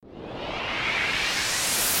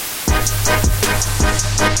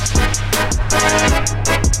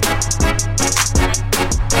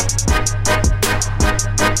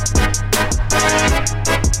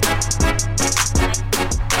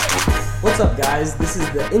What's up, guys? This is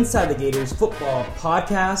the Inside the Gators Football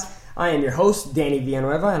Podcast. I am your host, Danny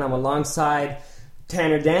Villanueva, and I'm alongside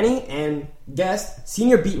Tanner Danny and guest,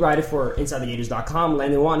 senior beat writer for InsideTheGators.com,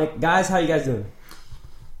 Landon Watnick. Guys, how you guys doing?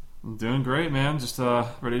 I'm doing great, man. Just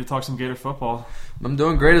ready to talk some Gator football. I'm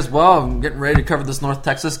doing great as well. I'm getting ready to cover this North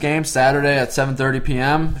Texas game Saturday at 7:30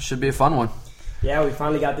 p.m. Should be a fun one. Yeah, we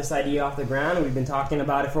finally got this idea off the ground, and we've been talking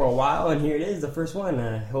about it for a while, and here it is, the first one.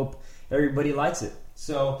 I hope everybody likes it.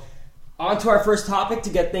 So, on to our first topic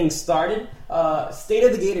to get things started. State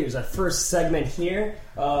of the Gators, our first segment here.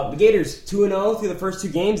 The Gators 2-0 through the first two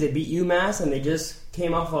games. They beat UMass, and they just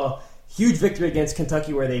came off a huge victory against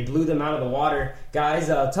Kentucky where they blew them out of the water. Guys,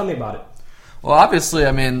 tell me about it. Well, obviously,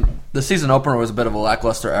 the season opener was a bit of a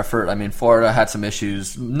lackluster effort. Florida had some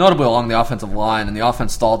issues, notably along the offensive line, and the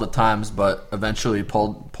offense stalled at times, but eventually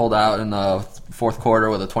pulled out in the fourth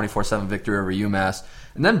quarter with a 24-7 victory over UMass.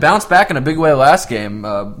 And then bounced back in a big way last game.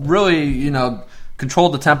 Really,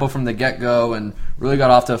 controlled the tempo from the get-go and really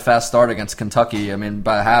got off to a fast start against Kentucky.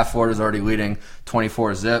 By half, Florida's already leading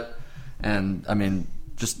 24-0. And,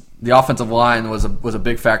 just the offensive line was a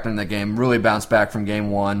big factor in the game. Really bounced back from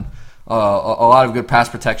game one. A lot of good pass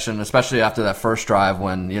protection, especially after that first drive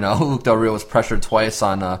when, Luke Del Rio was pressured twice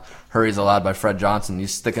on hurries allowed by Fred Johnson.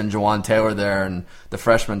 He's sticking Jawan Taylor there, and the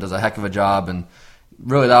freshman does a heck of a job. And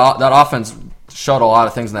really, that offense showed a lot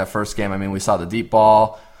of things in that first game. We saw the deep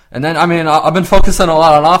ball. And then, I've been focusing a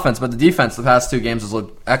lot on offense, but the defense the past two games has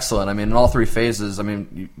looked excellent. In all three phases,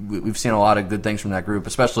 we've seen a lot of good things from that group,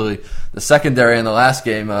 especially the secondary in the last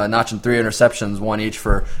game, notching 3 interceptions, one each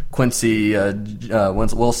for Quincy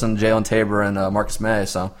Wilson, Jalen Tabor, and Marcus May.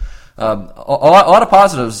 So, a lot of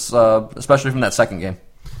positives, especially from that second game.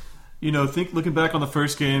 Looking back on the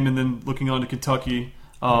first game and then looking on to Kentucky,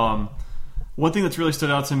 one thing that's really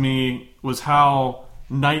stood out to me was how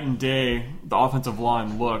night and day the offensive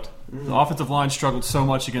line looked. The offensive line struggled so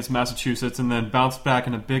much against Massachusetts and then bounced back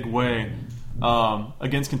in a big way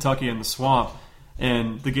against Kentucky in the Swamp.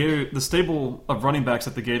 And the stable of running backs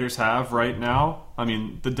that the Gators have right now,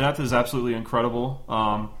 the depth is absolutely incredible.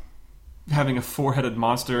 Having a four-headed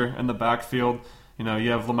monster in the backfield, you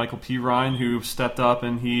have LaMichael Pirine who stepped up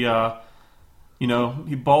and he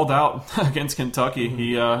balled out against Kentucky.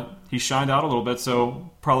 He shined out a little bit, so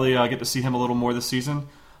probably get to see him a little more this season.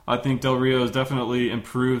 I think Del Rio has definitely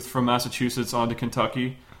improved from Massachusetts onto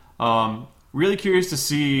Kentucky. Really curious to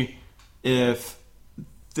see if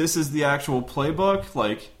this is the actual playbook,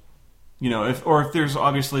 if there's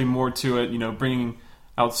obviously more to it. Bringing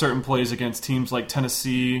out certain plays against teams like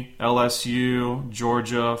Tennessee, LSU,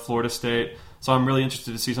 Georgia, Florida State. So I'm really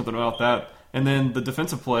interested to see something about that. And then the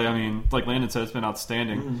defensive play, like Landon said, it's been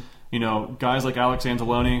outstanding. Guys like Alex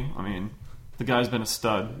Anzalone, the guy's been a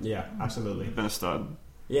stud. Yeah, absolutely. Been a stud.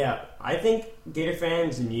 Yeah, I think Gator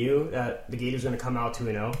fans knew that the Gators were going to come out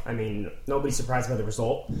 2-0. Nobody's surprised by the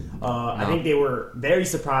result. No. I think they were very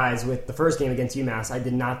surprised with the first game against UMass. I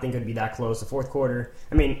did not think it would be that close. The fourth quarter,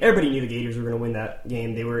 everybody knew the Gators were going to win that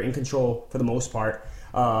game. They were in control for the most part.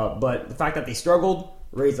 But the fact that they struggled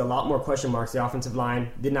raised a lot more question marks. The offensive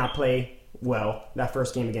line did not play well that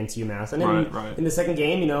first game against UMass. And then in the second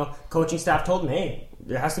game, coaching staff told them, hey,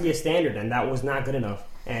 there has to be a standard, and that was not good enough.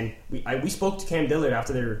 And we spoke to Cam Dillard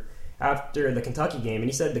after the Kentucky game, and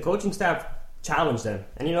he said the coaching staff challenged them.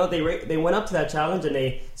 And, they went up to that challenge, and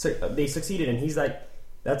they succeeded. And he's like,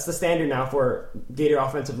 that's the standard now for Gator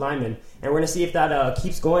offensive linemen. And we're going to see if that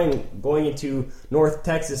keeps going into North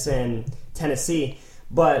Texas and Tennessee.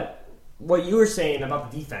 But what you were saying about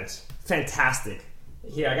the defense, fantastic.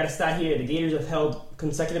 Here, I got a stat here. The Gators have held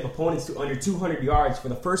consecutive opponents to under 200 yards for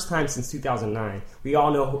the first time since 2009. We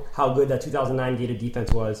all know how good that 2009 Gator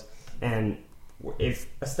defense was. And if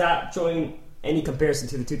a stat showing any comparison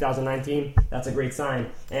to the 2009 team, that's a great sign.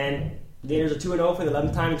 And Gators are 2-0 for the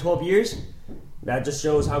 11th time in 12 years. That just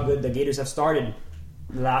shows how good the Gators have started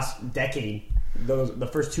the last decade. The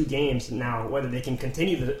first two games. Now, whether they can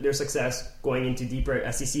continue their success going into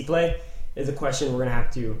deeper SEC play is a question we're going to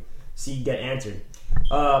have to see get answered.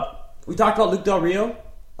 We talked about Luke Del Rio.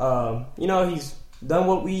 He's done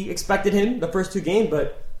what we expected him the first two games,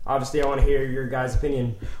 but obviously I want to hear your guys'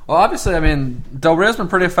 opinion. Well, obviously, Del Rio's been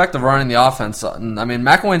pretty effective running the offense.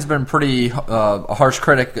 McElwain's been pretty a harsh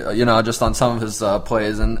critic, just on some of his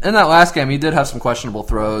plays. And in that last game, he did have some questionable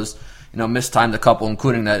throws. Mistimed a couple,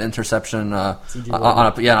 including that interception on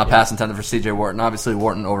a pass intended for C.J. Wharton. Obviously,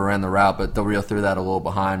 Wharton overran the route, but Del Rio threw that a little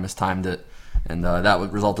behind, mistimed it. and that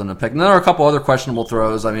would result in a pick. And there were a couple other questionable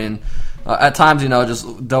throws. I mean, at times,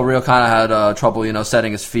 just Del Rio kind of had trouble,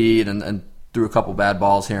 setting his feet and threw a couple bad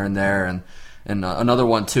balls here and there. And another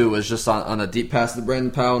one, too, was just on a deep pass to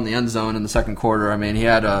Brandon Powell in the end zone in the second quarter. I mean, he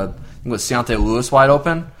had, I think it was Seontae Lewis wide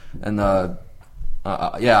open. And,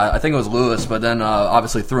 I think it was Lewis, but then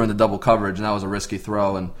obviously threw into double coverage, and that was a risky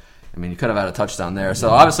throw. And, I mean, you could have had a touchdown there.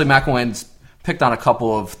 So, obviously, McElwain's picked on a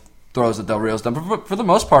couple of throws that Del Rio's done. But for the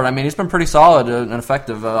most part, I mean, he's been pretty solid and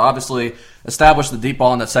effective. Obviously, established the deep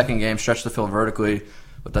ball in that second game, stretched the field vertically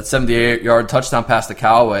with that 78-yard touchdown pass to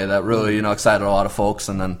Callaway that really, excited a lot of folks.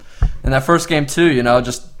 And then in that first game, too,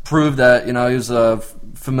 just proved that, he was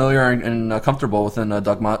familiar and comfortable within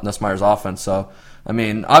Doug Nussmeier's offense. So, I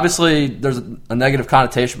mean, obviously, there's a negative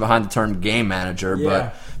connotation behind the term game manager,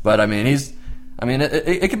 but I mean,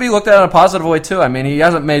 it could be looked at in a positive way, too. I mean, he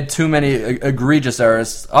hasn't made too many egregious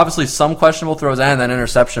errors. Obviously, some questionable throws and that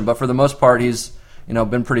interception, but for the most part, he's,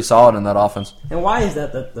 been pretty solid in that offense. And why is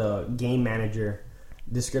that the game manager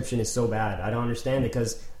description is so bad? I don't understand it,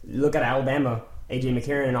 because look at Alabama, A.J.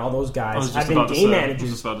 McCarron and all those guys have been game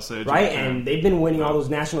managers, right? And they've been winning all those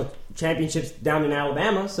national championships down in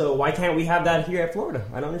Alabama, so why can't we have that here at Florida?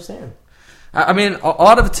 I don't understand. I mean, a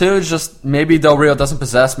lot of it, too, is just maybe Del Rio doesn't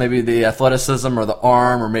possess maybe the athleticism or the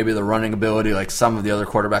arm or maybe the running ability like some of the other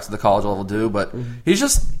quarterbacks at the college level do, but he's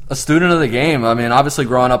just a student of the game. I mean, obviously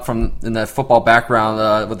growing up in that football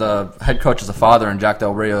background with a head coach as a father and Jack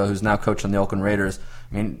Del Rio, who's now coaching the Oakland Raiders.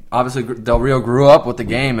 I mean, obviously Del Rio grew up with the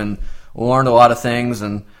game and learned a lot of things,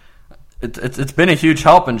 and it's been a huge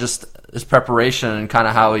help in just his preparation and kind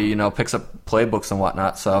of how he, picks up playbooks and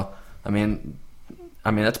whatnot. So, I mean,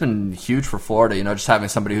 that's been huge for Florida, just having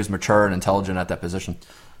somebody who's mature and intelligent at that position.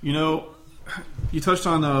 You touched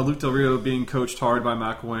on Luke Del Rio being coached hard by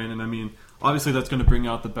McElwain, and I mean, obviously that's going to bring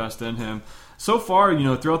out the best in him. So far,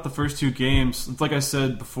 throughout the first two games, like I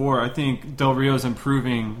said before, I think Del Rio's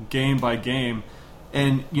improving game by game,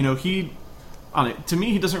 and to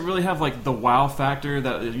me, he doesn't really have like the wow factor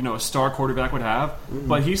that a star quarterback would have,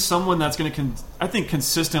 but he's someone that's going to, I think,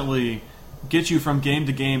 consistently get you from game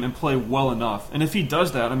to game and play well enough. And if he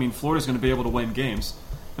does that, I mean, Florida's going to be able to win games.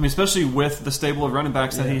 I mean, especially with the stable of running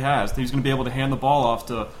backs that he has. He's going to be able to hand the ball off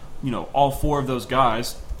to, all four of those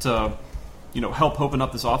guys to, help open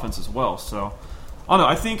up this offense as well. So, I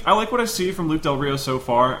don't know. I like what I see from Luke Del Rio so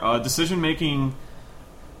far. Decision-making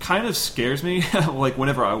kind of scares me, like,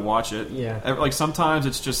 whenever I watch it. Yeah. Like, sometimes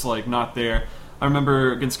it's just, like, not there. I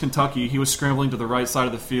remember against Kentucky, he was scrambling to the right side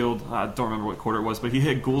of the field. I don't remember what quarter it was, but he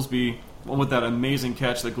hit Goolsby with that amazing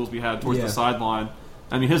catch that Goolsby had towards the sideline.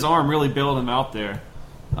 I mean, his arm really bailed him out there.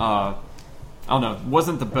 I don't know. It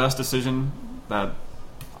wasn't the best decision that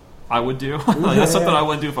I would do. Like, that's something I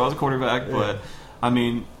wouldn't do if I was a quarterback. But, I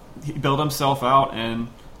mean, he bailed himself out. And,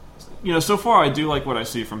 so far I do like what I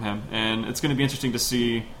see from him. And it's going to be interesting to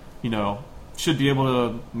see, should be able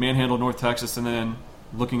to manhandle North Texas and then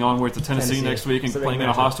looking onward to Tennessee next week and playing in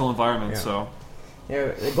a hostile environment. So,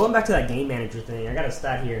 going back to that game manager thing, I got a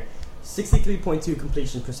stat here. 63.2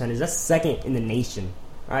 completion percentage. That's second in the nation.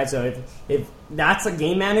 All right, so if that's a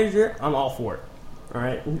game manager, I'm all for it. All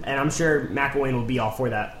right, and I'm sure McElwain will be all for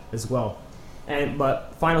that as well.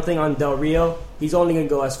 But final thing on Del Rio, he's only going to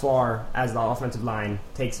go as far as the offensive line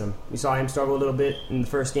takes him. We saw him struggle a little bit in the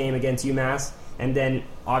first game against UMass, and then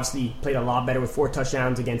obviously played a lot better with 4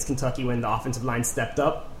 touchdowns against Kentucky when the offensive line stepped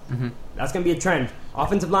up. That's going to be a trend.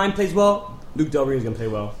 Offensive line plays well, Luke Del Rio is going to play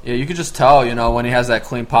well. Yeah, you could just tell, when he has that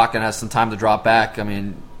clean pocket and has some time to drop back. I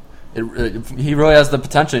mean, he really has the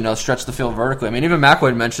potential, to stretch the field vertically. I mean, even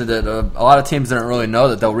McElwain mentioned that a lot of teams didn't really know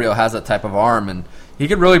that Del Rio has that type of arm, and he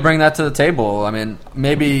could really bring that to the table. I mean,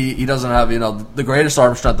 maybe he doesn't have, the greatest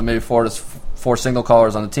arm strength that maybe Florida's 4 single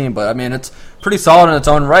callers on the team, but I mean, it's pretty solid in its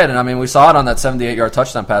own right, and I mean, we saw it on that 78-yard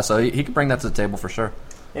touchdown pass, so he could bring that to the table for sure.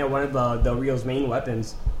 Yeah, one of Del Rio's main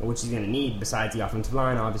weapons, which he's going to need besides the offensive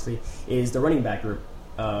line, obviously, is the running back group.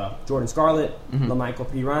 Jordan Scarlett, LaMichael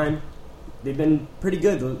Pirine. They've been pretty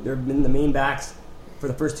good. They've been the main backs for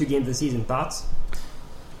the first 2 games of the season. Thoughts?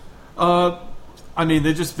 I mean,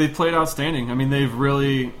 they've played outstanding. I mean, I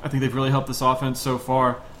think they've really helped this offense so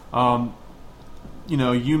far.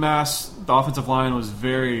 UMass, the offensive line was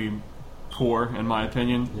very poor, in my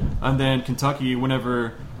opinion. Yeah. And then Kentucky,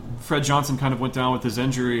 whenever Fred Johnson kind of went down with his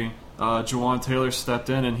injury, Jawan Taylor stepped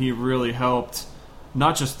in, and he really helped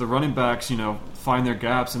not just the running backs, find their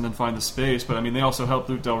gaps and then find the space, but, I mean, they also helped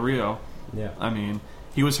Luke Del Rio. Yeah. I mean,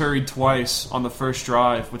 he was hurried twice on the first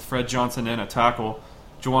drive with Fred Johnson in at tackle.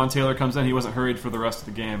 Jawan Taylor comes in, he wasn't hurried for the rest of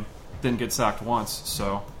the game. Didn't get sacked once,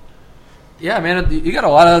 so. Yeah, man, you got a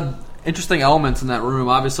lot of interesting elements in that room.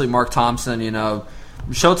 Obviously, Mark Thompson,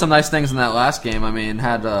 showed some nice things in that last game. I mean,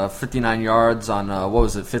 had 59 yards on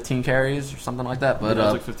 15 carries or something like that. But it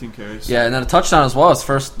was like 15 carries. Yeah, and then a touchdown as well. His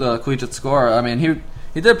first collegiate score. I mean,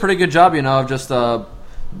 he did a pretty good job, of just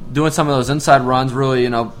doing some of those inside runs, really,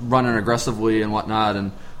 running aggressively and whatnot.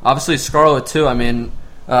 And obviously Scarlett too. I mean,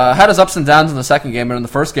 had his ups and downs in the second game, but in the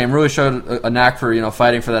first game really showed a knack for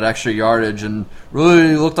fighting for that extra yardage, and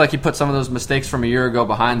really looked like he put some of those mistakes from a year ago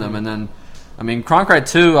behind them. And then, I mean, Cronkite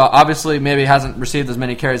too. Obviously, maybe hasn't received as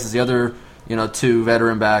many carries as the other two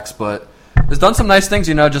veteran backs, but has done some nice things.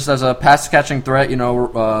 Just as a pass catching threat.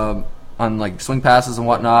 On like swing passes and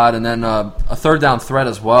whatnot, and then a third down threat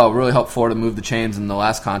as well. Really helped Florida move the chains in the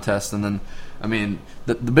last contest. And then, I mean,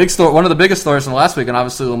 the big story, one of the biggest stories from last week, and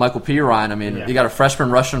obviously Michael Pirine. I mean, He got a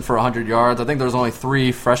freshman rushing for 100 yards. I think there was only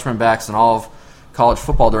 3 freshman backs in all of college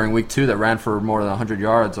football during week 2 that ran for more than 100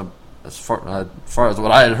 yards, as far as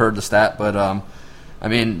what I had heard the stat. But I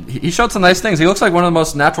mean, he showed some nice things. He looks like one of the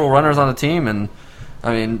most natural runners on the team, and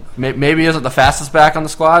I mean, maybe he isn't the fastest back on the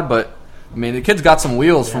squad, but I mean, the kid's got some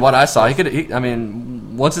wheels from what I saw. I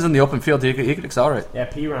mean, once he's in the open field, he could accelerate. Yeah,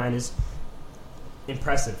 Pirine is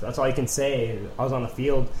impressive. That's all you can say. I was on the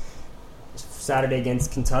field Saturday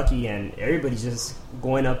against Kentucky, and everybody's just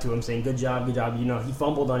going up to him saying, good job, good job. He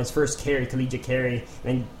fumbled on his first collegiate carry,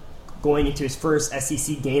 and going into his first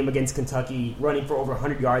SEC game against Kentucky, running for over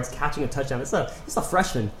 100 yards, catching a touchdown. It's a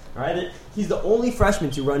freshman, all right? He's the only freshman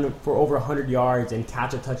to run for over 100 yards and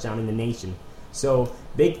catch a touchdown in the nation. So,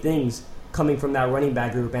 big things coming from that running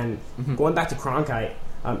back group. And going back to Cronkite,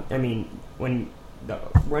 I mean, when the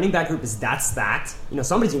running back group is that stacked,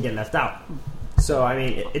 somebody's going to get left out. So, I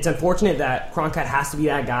mean, it's unfortunate that Cronkite has to be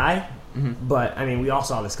that guy, but, I mean, we all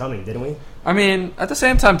saw this coming, didn't we? I mean, at the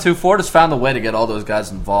same time, too, Ford has found a way to get all those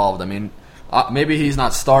guys involved. I mean, maybe he's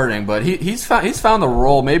not starting, but he's found the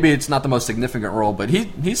role. Maybe it's not the most significant role, but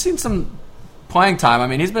he's seen some playing time. I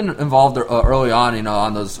mean, he's been involved early on,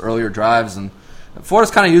 on those earlier drives, and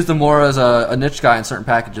Florida's kind of used him more as a niche guy in certain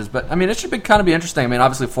packages. But, I mean, it should be interesting. I mean,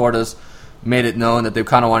 obviously Florida's made it known that they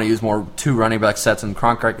kind of want to use more 2 running back sets, and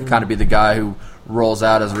Cronkite can kind of be the guy who rolls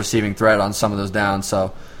out as a receiving threat on some of those downs.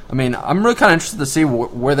 So, I mean, I'm really kind of interested to see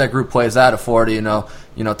where that group plays out if Florida,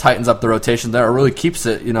 tightens up the rotation there or really keeps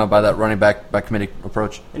it, by that running back by committee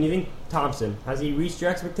approach. And you think Thompson, has he reached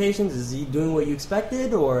your expectations? Is he doing what you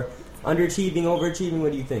expected, or underachieving, overachieving?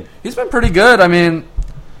 What do you think? He's been pretty good. I mean,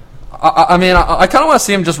 I kind of want to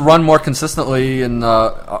see him just run more consistently and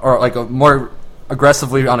or like more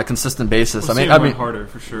aggressively on a consistent basis. I mean, harder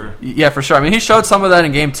for sure. Yeah, for sure. I mean, he showed some of that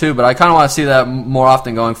in game 2, but I kind of want to see that more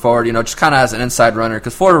often going forward. Just kind of as an inside runner,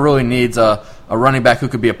 because Florida really needs a running back who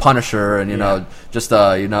could be a punisher and just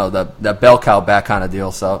that bell cow back kind of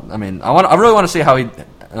deal. So I mean, I really want to see how he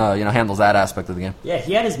handles that aspect of the game. Yeah,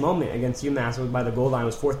 he had his moment against UMass by the goal line. It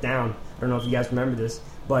was 4th down. I don't know if you guys remember this,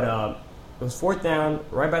 but it was 4th down,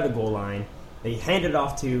 right by the goal line. They handed it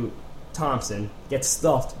off to Thompson, gets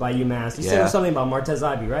stuffed by UMass. You said it was something about Martez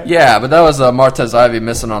Ivy, right? Yeah, but that was Martez Ivy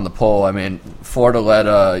missing on the pull. I mean, Florida let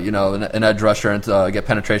an edge rusher get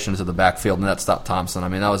penetration into the backfield, and that stopped Thompson. I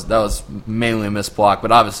mean, that was mainly a missed block,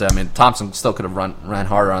 but obviously, I mean, Thompson still could have ran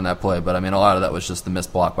harder on that play, but I mean, a lot of that was just the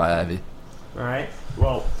missed block by Ivy. All right.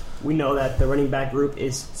 Well, we know that the running back group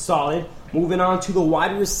is solid. Moving on to the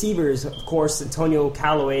wide receivers, of course, Antonio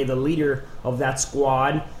Callaway, the leader of that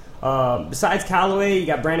squad. Besides Callaway, you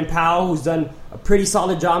got Brandon Powell, who's done a pretty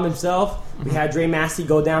solid job himself. We had Dre Massey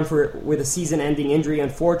go down with a season-ending injury,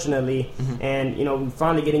 unfortunately, and we're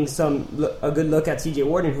finally getting a good look at CJ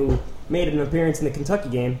Wharton, who made an appearance in the Kentucky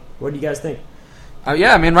game. What do you guys think?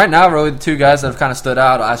 Yeah, I mean, right now, really, the 2 guys that have kind of stood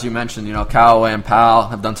out, as you mentioned, Callaway and Powell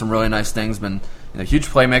have done some really nice things, been huge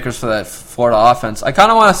playmakers for that Florida offense. I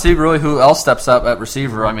kind of want to see really who else steps up at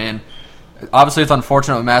receiver. I mean, obviously it's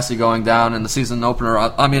unfortunate with Massey going down in the season opener.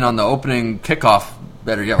 I mean, on the opening kickoff,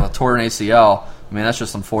 better yet, with a torn ACL. I mean, that's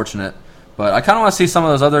just unfortunate. But I kind of want to see some of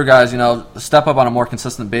those other guys, step up on a more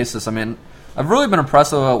consistent basis. I mean, I've really been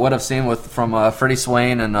impressed with what I've seen from Freddie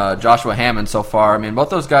Swain and Joshua Hammond so far. I mean, both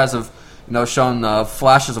those guys have shown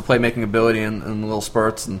flashes of playmaking ability in little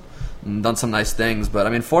spurts and done some nice things. But I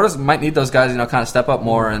mean, Florida might need those guys, kind of step up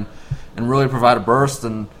more and really provide a burst.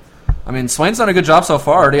 And I mean, Swain's done a good job so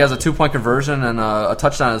far. Already has a 2-point conversion and a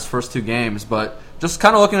touchdown in his first 2 games. But just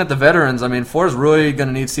kind of looking at the veterans, I mean, Florida's really going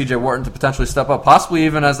to need C.J. Wharton to potentially step up, possibly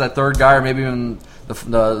even as that 3rd guy or maybe even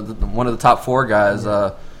one of the top 4 guys.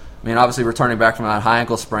 I mean, obviously returning back from that high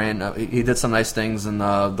ankle sprain, he did some nice things in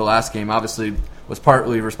the last game. Obviously was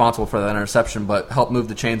partly responsible for that interception, but helped move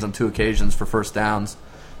the chains on 2 occasions for first downs.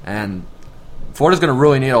 And Florida's going to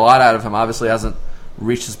really need a lot out of him. Obviously hasn't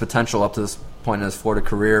reached his potential up to this point in his Florida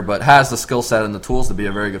career, but has the skill set and the tools to be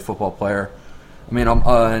a very good football player. I mean,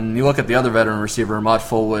 and you look at the other veteran receiver, Ahmad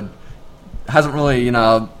Fullwood, hasn't really,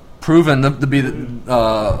 proven to be,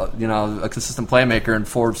 a consistent playmaker in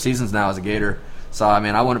 4 seasons now as a Gator. So, I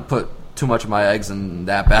mean, I wouldn't put too much of my eggs in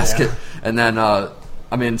that basket. Yeah. And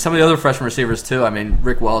then, some of the other freshman receivers, too. I mean,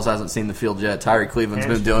 Rick Wells hasn't seen the field yet. Tyree Cleveland's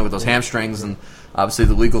been dealing with those hamstrings and obviously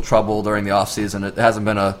the legal trouble during the offseason. It hasn't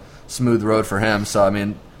been a smooth road for him. So, I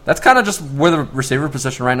mean, that's kind of just where the receiver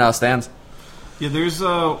position right now stands. Yeah, there's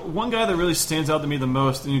one guy that really stands out to me the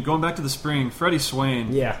most. And going back to the spring, Freddie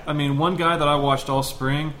Swain. Yeah. I mean, one guy that I watched all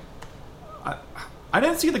spring, I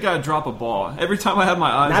didn't see the guy drop a ball. Every time I had my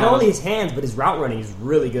eyes on Not only him, his hands, but his route running is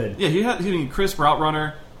really good. Yeah, he's a crisp route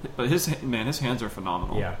runner, but his hands are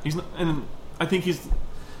phenomenal. Yeah. And I think he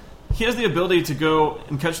has the ability to go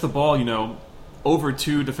and catch the ball, over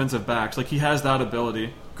 2 defensive backs. Like, he has that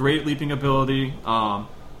ability. Great leaping ability.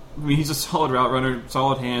 He's a solid route runner,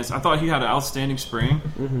 solid hands. I thought he had an outstanding spring.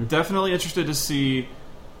 Mm-hmm. Definitely interested to see,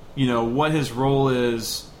 what his role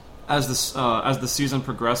is as the season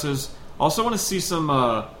progresses. Also want to see some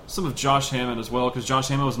of Josh Hammond as well, because Josh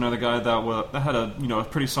Hammond was another guy that had a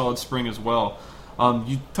pretty solid spring as well.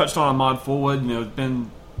 You touched on Ahmad Fullwood. It's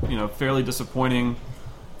been fairly disappointing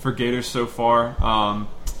for Gators so far.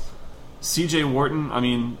 C.J. Wharton, I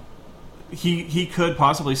mean, he could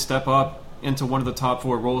possibly step up into one of the top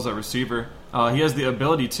 4 roles at receiver. He has the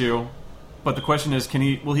ability to, but the question is,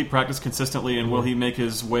 will he practice consistently, and will he make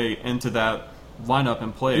his way into that lineup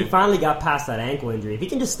and play? He finally got past that ankle injury. If he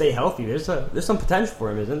can just stay healthy, there's some potential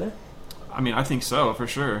for him, isn't there? I mean, I think so, for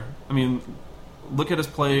sure. I mean, look at his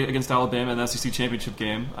play against Alabama in the SEC championship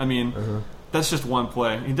game. I mean, that's just one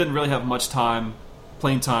play. He didn't really have much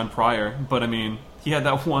playing time prior, but I mean, he had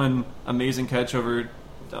that one amazing catch over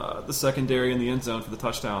the secondary in the end zone for the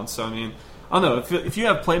touchdown. So, I mean, I don't know. If you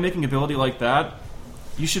have playmaking ability like that,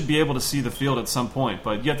 you should be able to see the field at some point,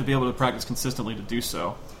 but you have to be able to practice consistently to do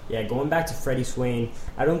so. Yeah, going back to Freddie Swain,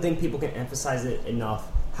 I don't think people can emphasize it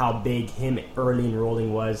enough how big him early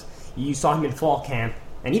enrolling was. You saw him in fall camp,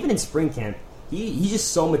 and even in spring camp. He's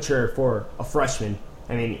just so mature for a freshman.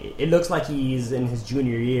 I mean, it looks like he's in his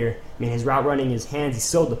junior year. I mean, his route running, his hands, he's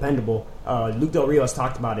so dependable. Luke Del Rio has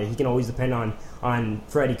talked about it. He can always depend on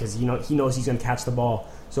Freddie because he knows he's going to catch the ball.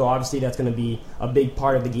 So obviously that's going to be a big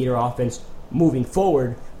part of the Gator offense moving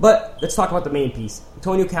forward. But let's talk about the main piece.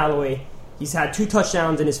 Antonio Callaway, he's had 2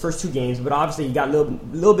 touchdowns in his first 2 games, but obviously he got a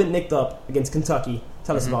little bit nicked up against Kentucky.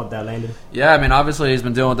 Tell us about that, Landon. Yeah, I mean, obviously he's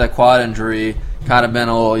been dealing with that quad injury. Kind of been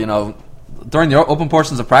a little, during the open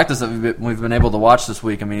portions of practice that we've been able to watch this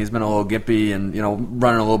week. I mean, he's been a little gimpy and,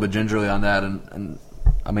 running a little bit gingerly on that. And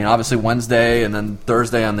I mean, obviously Wednesday and then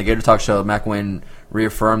Thursday on the Gator Talk show, McElwain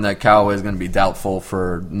reaffirmed that Callaway is going to be doubtful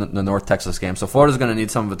for the North Texas game. So Florida's going to need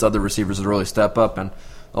some of its other receivers to really step up. And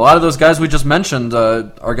a lot of those guys we just mentioned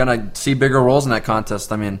are going to see bigger roles in that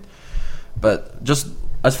contest. I mean, but just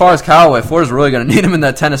as far as Callaway, Florida's really going to need him in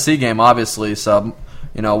that Tennessee game, obviously. So,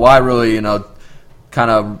 why really, kind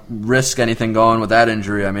of risk anything going with that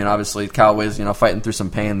injury? I mean, obviously Callaway's, fighting through some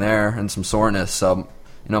pain there and some soreness. So,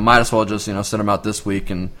 might as well just, sit him out this week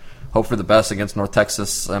and hope for the best against North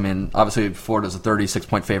Texas. I mean, obviously Florida's a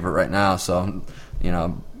 36-point favorite right now, so,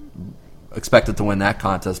 expected to win that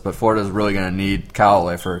contest, but Florida's really going to need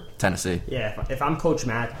Callaway for Tennessee. Yeah, if I'm Coach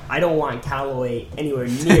Mack, I don't want Callaway anywhere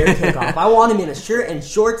near kickoff. I want him in a shirt and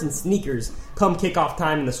shorts and sneakers come kickoff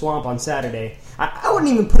time in the Swamp on Saturday. I wouldn't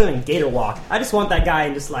even put him in Gator Walk. I just want that guy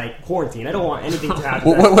in just quarantine. I don't want anything to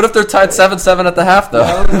happen. What if they're tied 7-7 at the half, though?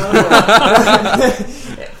 No.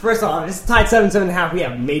 First off, it's tied 7-7 at the half. We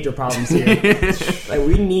have major problems here.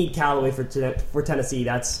 We need Callaway for Tennessee.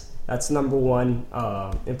 That's number one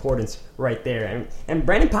importance right there. And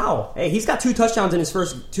Brandon Powell, hey, he's got 2 touchdowns in his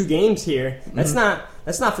first 2 games here. Let's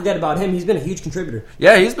not forget about him. He's been a huge contributor.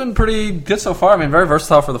 Yeah, he's been pretty good so far. I mean, very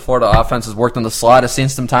versatile for the Florida offense. Has worked on the slot. Has seen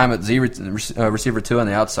some time at receiver 2 on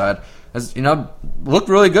the outside. Has looked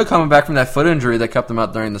really good coming back from that foot injury that kept him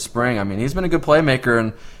out during the spring. I mean, he's been a good playmaker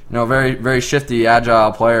and very very shifty,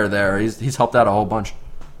 agile player there. He's helped out a whole bunch.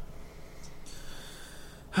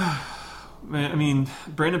 Man, I mean,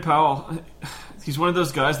 Brandon Powell, he's one of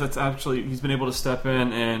those guys that's actually he's been able to step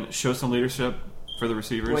in and show some leadership for the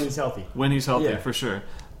receivers when he's healthy. Yeah. For sure.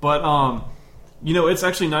 But it's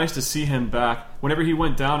actually nice to see him back. Whenever he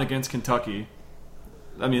went down against Kentucky,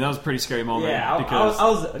 I mean, that was a pretty scary moment. Yeah, because I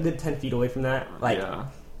was a good 10 feet away from that.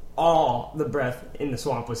 All the breath in the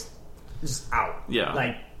Swamp was just out.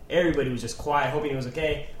 Yeah. Everybody was just quiet, hoping it was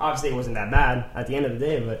okay. Obviously, it wasn't that bad at the end of the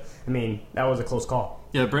day, but, I mean, that was a close call.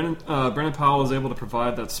 Yeah, Brandon Powell was able to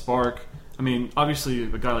provide that spark. I mean, obviously, a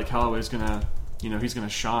guy like Callaway is going to, he's going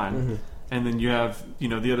to shine. Mm-hmm. And then you have,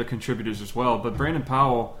 the other contributors as well. But Brandon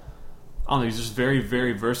Powell, I don't know. He's just very,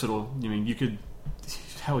 very versatile. I mean, you could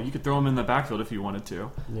throw him in the backfield if you wanted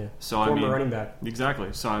to. Yeah. So Former running back. Exactly.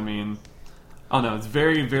 So I mean, I don't know. It's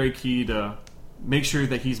very, very key to make sure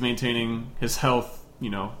that he's maintaining his health.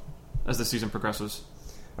 As the season progresses.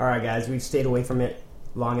 All right, guys, we've stayed away from it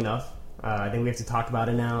long enough. I think we have to talk about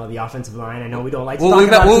it now. The offensive line. I know we don't like to talk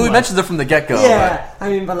about it too we much. mentioned it from the get-go. Yeah,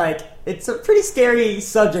 but it's a pretty scary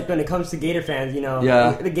subject when it comes to Gator fans.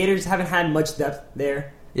 Yeah. The Gators haven't had much depth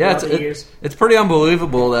there. Yeah, throughout the years. It's pretty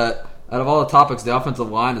unbelievable that out of all the topics, the offensive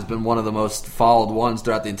line has been one of the most followed ones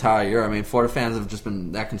throughout the entire year. I mean, Florida fans have just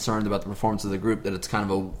been that concerned about the performance of the group that it's kind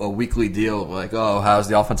of a weekly deal. Like, oh, how's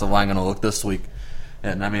the offensive line going to look this week?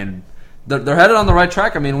 And I mean, they're headed on the right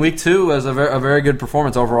track. I mean, week 2 was a very good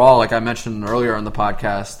performance overall, like I mentioned earlier on the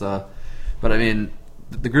podcast. But I mean,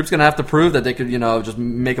 the group's going to have to prove that they could, just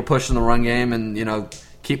make a push in the run game and,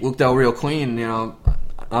 keep Luke Del Rio clean,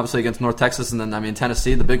 obviously against North Texas, and then, I mean,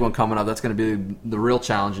 Tennessee, the big one coming up. That's going to be the real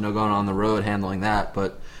challenge, going on the road, handling that.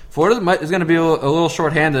 But Florida is going to be a little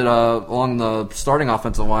shorthanded along the starting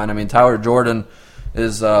offensive line. I mean, Tyler Jordan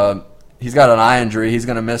is he's got an eye injury. He's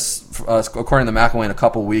going to miss, according to McElwain, a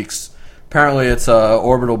couple weeks. Apparently, it's a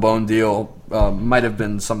orbital bone deal. Might have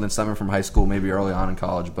been something stemming from high school, maybe early on in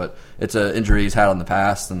college, but it's an injury he's had in the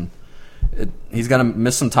past, and he's going to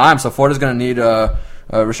miss some time. So Florida's going to need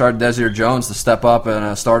Rashard Desir-Jones to step up in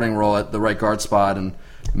a starting role at the right guard spot. And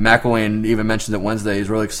McElwain even mentioned it Wednesday. He's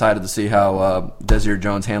really excited to see how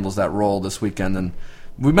Desir-Jones handles that role this weekend. And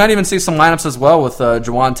we might even see some lineups as well with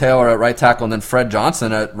Jawan Taylor at right tackle and then Fred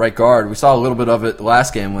Johnson at right guard. We saw a little bit of it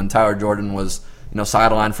last game when Tyler Jordan was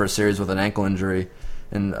sidelined for a series with an ankle injury.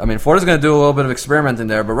 And, I mean, Florida's going to do a little bit of experimenting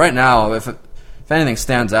there. But right now, if anything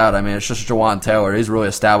stands out, I mean, it's just Jawan Taylor. He's really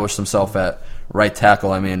established himself at right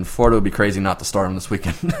tackle. I mean, Florida would be crazy not to start him this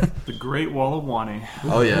weekend. The Great Wallawani.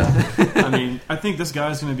 Oh, yeah. I mean, I think this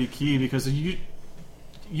guy's going to be key because you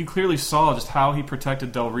clearly saw just how he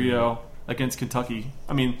protected Del Rio against Kentucky.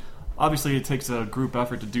 I mean, obviously it takes a group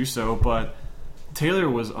effort to do so, but Taylor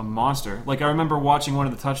was a monster. Like, I remember watching one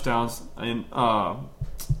of the touchdowns in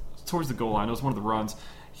towards the goal line. It was one of the runs.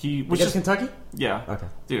 He was against Kentucky? Yeah. Okay.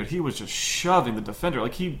 Dude, he was just shoving the defender.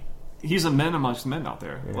 Like, he's a man amongst men out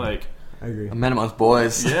there. Yeah. Like, I agree. A man amongst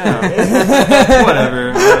boys. Yeah.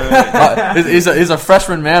 Whatever. He's a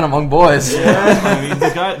freshman man among boys. Yeah. I mean,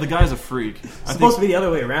 the guy's a freak. It's supposed to be the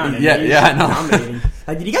other way around. Yeah, I know. Dominating.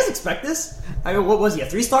 Did you guys expect this? I mean, what was he, a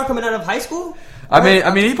 3-star coming out of high school? I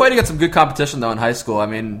mean, he played against some good competition though in high school. I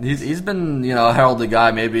mean, he's been a heralded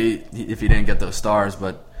guy. Maybe if he didn't get those stars,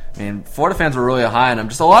 but I mean, Florida fans were really high on him.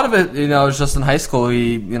 Just a lot of it, was just in high school.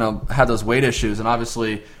 He had those weight issues, and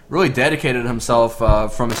obviously really dedicated himself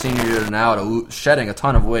from a senior year to now to shedding a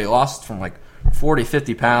ton of weight. Lost from like 40,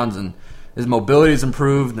 50 pounds, and his mobility's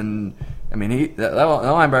improved. And I mean, that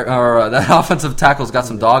linebacker or that offensive tackle's got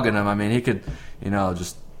some dog in him. I mean, he could,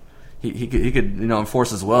 he could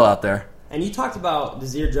enforce his will out there. And you talked about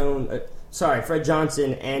Fred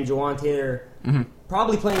Johnson and Jawan Taylor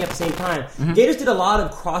probably playing at the same time. Mm-hmm. Gators did a lot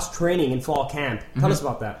of cross-training in fall camp. Tell us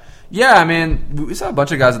about that. Yeah, I mean, we saw a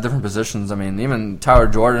bunch of guys at different positions. I mean, even Tyler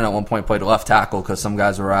Jordan at one point played left tackle because some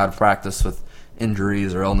guys were out of practice with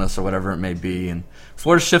injuries or illness or whatever it may be. And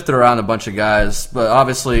Florida shifted around a bunch of guys. But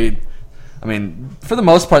obviously, I mean, for the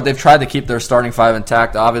most part, they've tried to keep their starting 5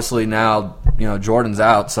 intact. Obviously now, Jordan's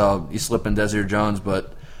out, so you slip in Desir-Jones.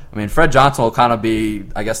 But, I mean, Fred Johnson will kind of be,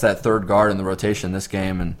 I guess, that third guard in the rotation this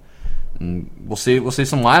game. And we'll see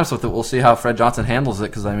some lineups with it. We'll see how Fred Johnson handles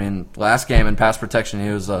it because, I mean, last game in pass protection,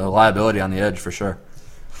 he was a liability on the edge for sure.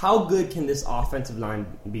 How good can this offensive line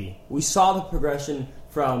be? We saw the progression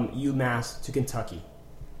from UMass to Kentucky.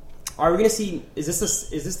 Are we going to see? Is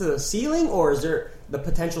this the ceiling, or is there the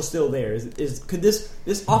potential still there? Could this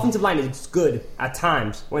offensive line is good at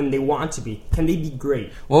times when they want to be? Can they be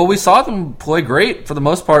great? Well, we saw them play great for the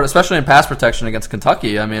most part, especially in pass protection against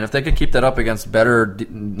Kentucky. I mean, if they could keep that up against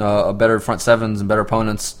better front sevens and better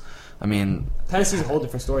opponents, I mean, Tennessee's a whole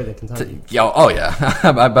different story than Kentucky. Yeah.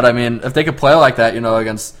 But I mean, if they could play like that,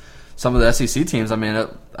 against some of the SEC teams, I mean,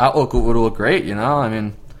 outlook would look great. I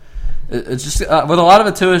mean. It's just, but a lot of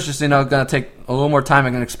it too is just, going to take a little more time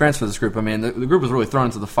and experience for this group. I mean, the group was really thrown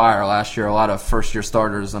into the fire last year, a lot of first-year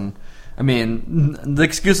starters. And, I mean, the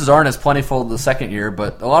excuses aren't as plentiful the second year,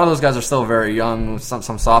 but a lot of those guys are still very young, some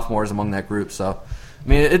sophomores among that group. So, I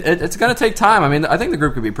mean, it's going to take time. I mean, I think the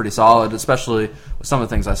group could be pretty solid, especially with some of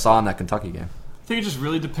the things I saw in that Kentucky game. I think it just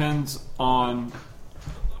really depends on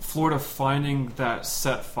Florida finding that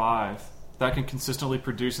set 5 that can consistently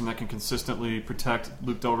produce and that can consistently protect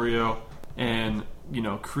Luke Del Rio and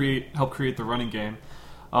help create the running game.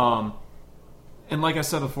 And And like I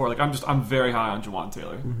said before, like I'm very high on Jawan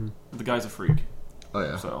Taylor. The guy's a freak. Oh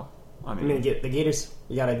yeah. So I mean, the Gators,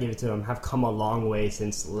 you gotta give it to them, have come a long way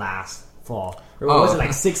since last fall. Or Oh. was it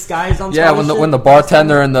like 6 guys on? Yeah, when the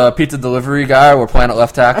bartender and the pizza delivery guy were playing at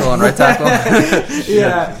left tackle and right tackle.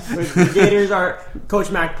 Yeah, the Gators are.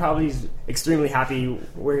 Coach Mack probably is extremely happy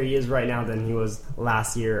where he is right now than he was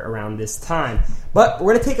last year around this time. But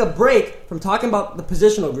we're gonna take a break from talking about the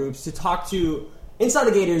positional groups to talk to Inside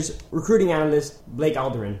the Gators recruiting analyst Blake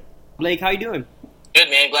Alderin. Blake, how you doing?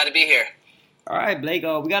 Good, man. Glad to be here. All right, Blake.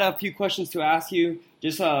 We got a few questions to ask you.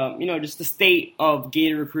 Just just the state of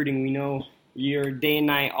Gator recruiting. We know you're day and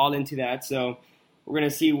night all into that, so we're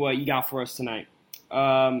gonna see what you got for us tonight.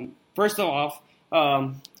 First off,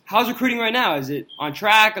 how's recruiting right now? Is it on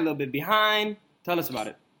track? A little bit behind? Tell us about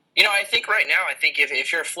it. I think right now,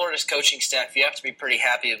 if you're Florida's coaching staff, you have to be pretty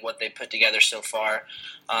happy with what they put together so far.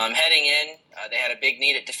 Heading in, they had a big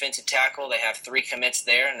need at defensive tackle. They have 3 commits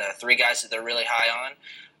there and 3 guys that they're really high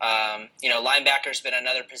on. Linebacker's been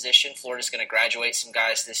another position. Florida's going to graduate some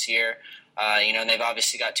guys this year. And they've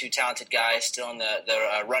obviously got 2 talented guys still in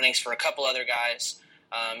the runnings for a couple other guys.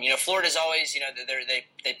 Florida's always,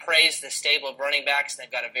 they praise the stable of running backs, and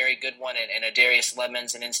they've got a very good one in a Darius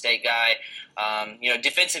Lemons, an in-state guy.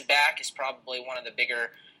 Defensive back is probably one of the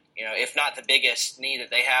bigger, if not the biggest need that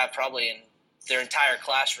they have probably in their entire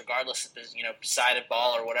class, regardless of, side of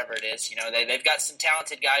ball or whatever it is. They've got some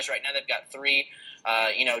talented guys right now. They've got 3,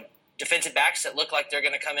 defensive backs that look like they're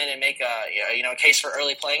going to come in and make a case for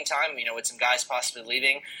early playing time, with some guys possibly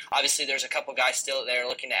leaving. Obviously, there's a couple guys still that they're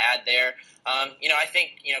looking to add there. I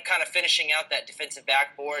think, kind of finishing out that defensive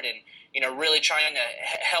backboard and, really trying to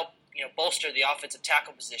help, bolster the offensive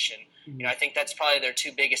tackle position. I think that's probably their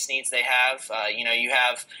 2 biggest needs they have. You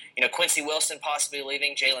have, Quincy Wilson possibly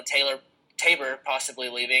leaving, Jalen Tabor possibly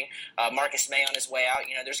leaving, Marcus May on his way out.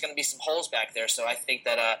 There's going to be some holes back there. So I think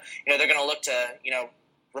that, they're going to look to,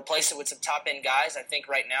 replace it with some top-end guys. I think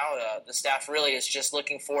right now the staff really is just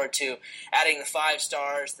looking forward to adding the 5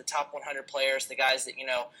 stars, the top 100 players, the guys that,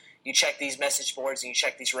 you check these message boards and you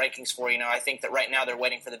check these rankings for. I think that right now they're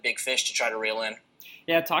waiting for the big fish to try to reel in.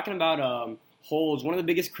 Yeah, talking about holes, one of the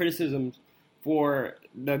biggest criticisms for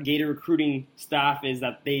the Gator recruiting staff is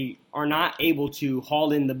that they are not able to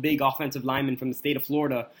haul in the big offensive linemen from the state of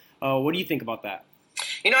Florida. What do you think about that?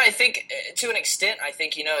 I think to an extent,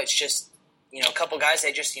 it's just, a couple guys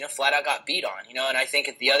they just, flat out got beat on, and I think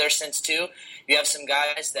at the other sense too, you have some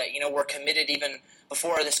guys that, were committed even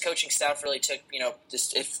before this coaching staff really took,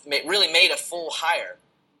 really made a full hire.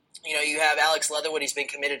 You have Alex Leatherwood, he's been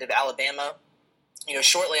committed to Alabama.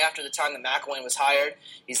 Shortly after the time that McElwain was hired,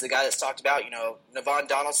 he's the guy that's talked about. Navon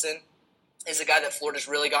Donaldson is a guy that Florida's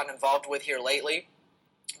really gotten involved with here lately.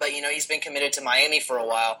 But, he's been committed to Miami for a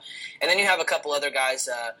while. And then you have a couple other guys,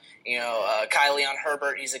 Kyle Leon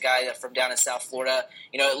Herbert, he's a guy that from down in South Florida.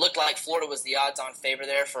 It looked like Florida was the odds-on favor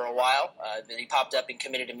there for a while. Then he popped up and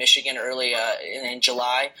committed to Michigan early in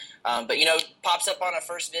July. But, pops up on a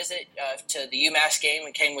first visit to the UMass game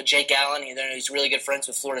and came with Jake Allen. He's really good friends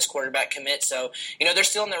with Florida's quarterback commit. So, they're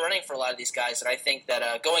still in the running for a lot of these guys. And I think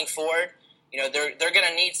that going forward, they're going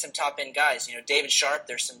to need some top-end guys. David Sharp,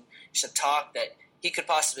 there's some talk that he could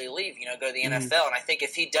possibly leave, go to the NFL. And I think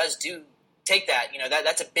if he does take that,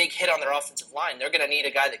 that's a big hit on their offensive line. They're going to need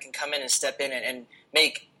a guy that can come in and step in and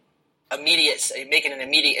make an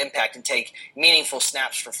immediate impact and take meaningful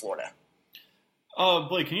snaps for Florida.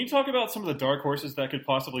 Blake, can you talk about some of the dark horses that could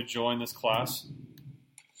possibly join this class?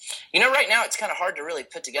 Right now it's kind of hard to really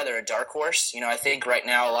put together a dark horse. I think right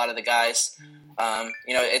now a lot of the guys,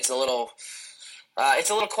 it's a little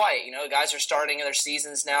quiet. Guys are starting their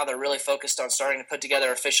seasons now. They're really focused on starting to put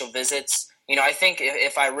together official visits. I think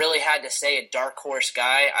if I really had to say a dark horse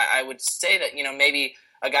guy, I would say that, maybe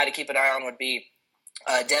a guy to keep an eye on would be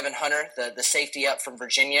Devin Hunter, the safety up from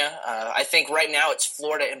Virginia. I think right now it's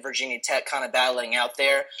Florida and Virginia Tech kind of battling out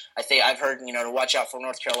there. I think I've heard, to watch out for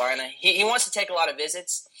North Carolina. He wants to take a lot of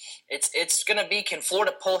visits. It's going to be, can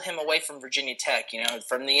Florida pull him away from Virginia Tech,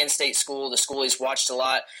 from the in-state school, the school he's watched a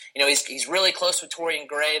lot. He's really close with Torian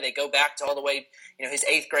Gray. They go back to all the way, his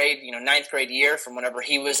 8th grade, 9th grade year from whenever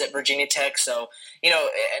he was at Virginia Tech. So,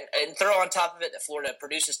 and throw on top of it that Florida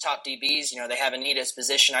produces top DBs. They have a need at his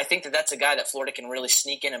position. I think that that's a guy that Florida can really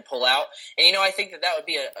sneak in and pull out. And, I think that would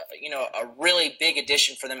be a really big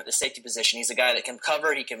addition for them at the safety position. He's a guy that can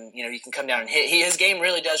cover. He can, he can come down and hit. His game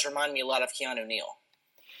really does remind me a lot of Keanu Neal.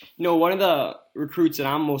 One of the recruits that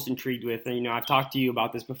I'm most intrigued with, and I've talked to you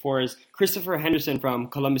about this before, is Christopher Henderson from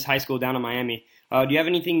Columbus High School down in Miami. Do you have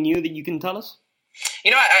anything new that you can tell us?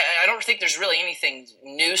 I don't think there's really anything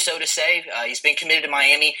new, so to say. He's been committed to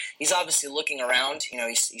Miami. He's obviously looking around.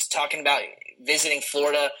 He's talking about visiting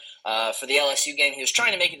Florida for the LSU game. He was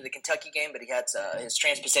trying to make it to the Kentucky game, but he had his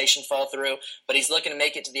transportation fall through. But he's looking to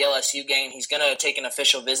make it to the LSU game. He's going to take an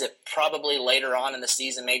official visit probably later on in the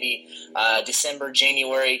season, maybe December,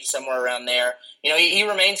 January, somewhere around there. He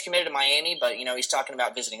remains committed to Miami, but, he's talking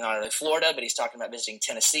about visiting not only Florida, but he's talking about visiting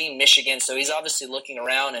Tennessee, Michigan. So he's obviously looking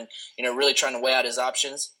around and, really trying to weigh out his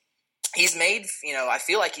options. He's made, I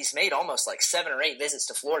feel like he's made almost like 7 or 8 visits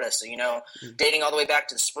to Florida. So, dating all the way back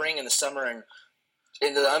to the spring and the summer and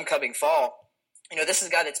into the upcoming fall. This is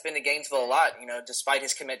a guy that's been to Gainesville a lot, despite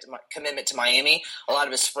his commitment to Miami. A lot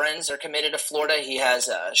of his friends are committed to Florida. He has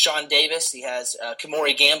Sean Davis. He has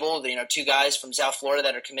Kamori Gamble, 2 guys from South Florida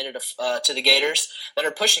that are committed to the Gators that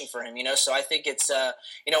are pushing for him, So I think it's,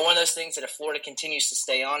 one of those things that if Florida continues to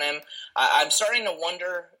stay on him, I'm starting to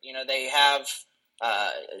wonder, they have –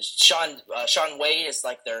 Sean Wade is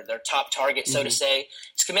like their top target, so to say.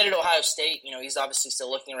 He's committed to Ohio State. He's obviously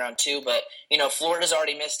still looking around too. But, Florida's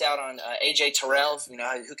already missed out on A.J. Terrell,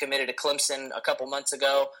 who committed to Clemson a couple months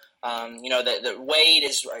ago. The Wade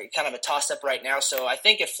is kind of a toss-up right now. So I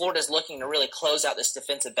think if Florida's looking to really close out this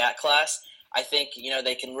defensive back class, I think,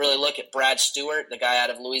 they can really look at Brad Stewart, the guy out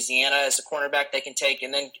of Louisiana, as a cornerback they can take,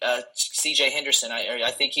 and then C.J. Henderson.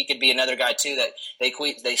 I think he could be another guy, too, that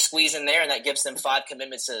they squeeze in there, and that gives them 5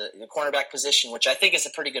 commitments to the cornerback position, which I think is a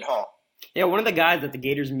pretty good haul. Yeah, one of the guys that the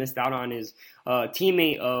Gators missed out on is a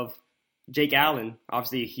teammate of Jake Allen,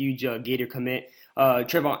 obviously a huge Gator commit.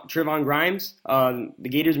 Trevon Grimes, the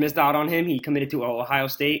Gators missed out on him. He committed to Ohio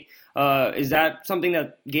State. Is that something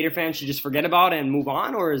that Gator fans should just forget about and move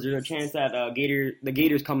on, or is there a chance that the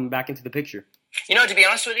Gators come back into the picture? To be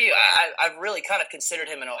honest with you, I've really kind of considered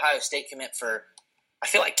him an Ohio State commit for, I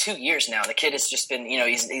feel like 2 years now. The kid has just been,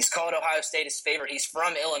 he's called Ohio State his favorite. He's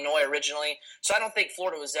from Illinois originally, so I don't think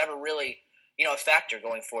Florida was ever really, a factor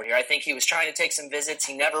going forward here. I think he was trying to take some visits.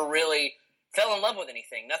 He never really fell in love with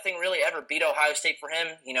anything. Nothing really ever beat Ohio State for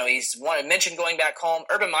him. He's mentioned going back home.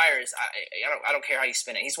 Urban Meyer is, I don't care how you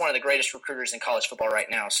spin it. He's one of the greatest recruiters in college football right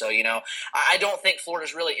now. So, I don't think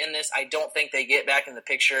Florida's really in this. I don't think they get back in the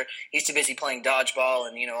picture. He's too busy playing dodgeball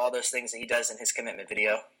and, all those things that he does in his commitment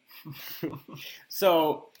video.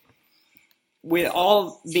 So, with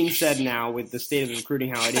all being said now, with the state of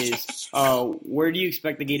recruiting how it is, where do you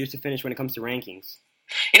expect the Gators to finish when it comes to rankings?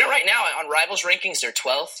 Right now on Rivals rankings, they're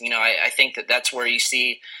 12th. I think that's where you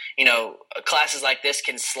see, classes like this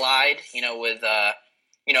can slide, with,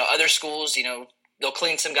 other schools, they'll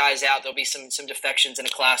clean some guys out. There'll be some defections in a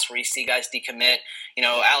class where you see guys decommit.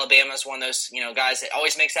 Alabama's one of those, guys that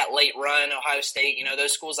always makes that late run. Ohio State,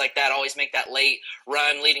 those schools like that always make that late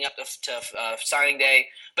run leading up to signing day.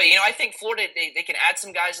 But, I think Florida, they can add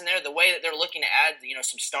some guys in there. The way that they're looking to add,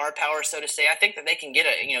 some star power, so to say, I think that they can get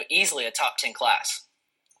easily a top 10 class.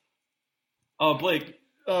 Blake,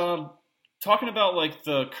 talking about like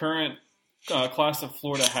the current class that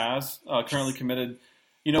Florida has currently committed,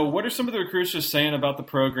 what are some of the recruits just saying about the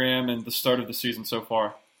program and the start of the season so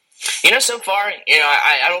far? So far,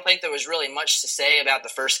 I don't think there was really much to say about the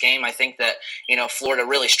first game. I think that, Florida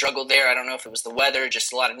really struggled there. I don't know if it was the weather,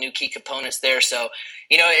 just a lot of new key components there. So,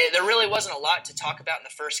 there really wasn't a lot to talk about in the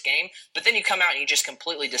first game. But then you come out and you just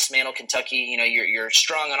completely dismantle Kentucky. You're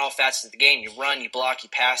strong on all facets of the game. You run, you block, you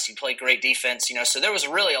pass, you play great defense. So there was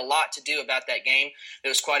really a lot to do about that game. There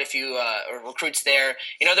was quite a few recruits there.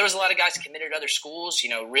 There was a lot of guys committed to other schools,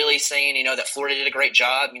 really saying, that Florida did a great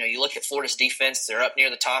job. You look at Florida's defense, they're up near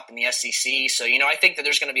the top in the SEC. So, I think that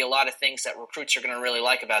there's going to be a lot of things that recruits are going to really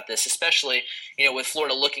like about this, especially, with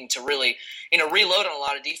Florida looking to really, reload on a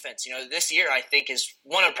lot of defense. This year I think is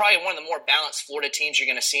probably one of the more balanced Florida teams you're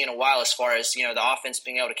going to see in a while as far as, the offense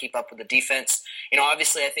being able to keep up with the defense.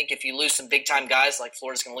 Obviously I think if you lose some big-time guys like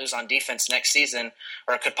Florida's going to lose on defense next season,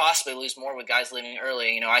 or could possibly lose more with guys leaving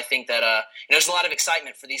early, I think that there's a lot of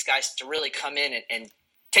excitement for these guys to really come in and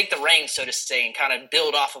take the reins, so to say, and kind of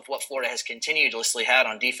build off of what Florida has continuously had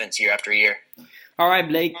on defense year after year. All right,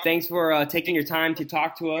 Blake, thanks for taking your time to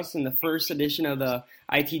talk to us in the first edition of the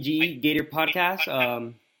ITG Gator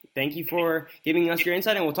podcast. Thank you for giving us your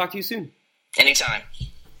insight, and we'll talk to you soon. Anytime.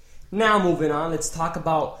 Now moving on, let's talk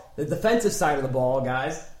about the defensive side of the ball,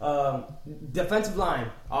 guys. Defensive line.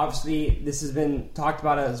 Obviously, this has been talked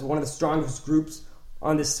about as one of the strongest groups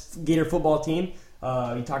on this Gator football team.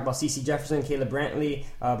 You talk about C.C. Jefferson, Caleb Brantley,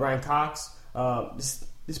 Brian Cox.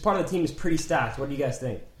 This part of the team is pretty stacked. What do you guys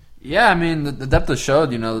think? Yeah, I mean, the depth has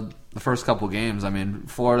showed, the first couple games. I mean,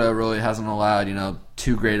 Florida really hasn't allowed,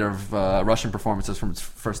 too great of rushing performances from its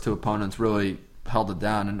first two opponents. Really held it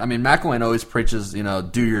down. And I mean, McElwain always preaches,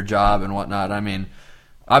 do your job and whatnot. I mean,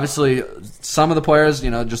 obviously, some of the players,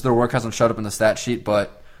 just their work hasn't showed up in the stat sheet,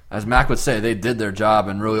 but as Mac would say, they did their job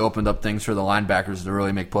and really opened up things for the linebackers to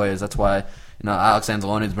really make plays. That's why, Alex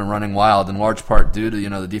Anzalone's been running wild in large part due to,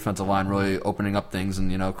 the defensive line really opening up things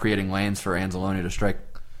and, creating lanes for Anzalone to strike.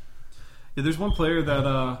 Yeah, there's one player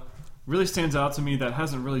that really stands out to me that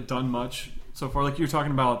hasn't really done much so far. Like you're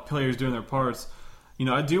talking about players doing their parts.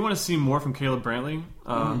 I do want to see more from Caleb Brantley.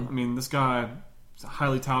 I mean, this guy is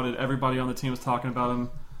highly touted. Everybody on the team is talking about him.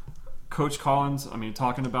 Coach Collins,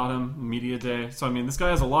 talking about him, media day. So, this guy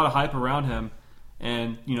has a lot of hype around him.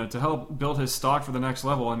 And, to help build his stock for the next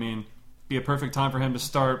level, be a perfect time for him to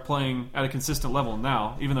start playing at a consistent level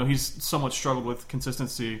now, even though he's somewhat struggled with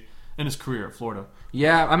consistency in his career at Florida.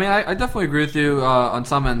 Yeah, I definitely agree with you on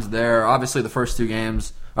some ends there. Obviously, the first two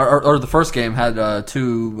games, or the first game had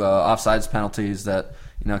two offsides penalties that,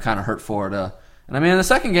 kind of hurt Florida. And, in the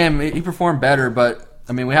second game, he performed better, but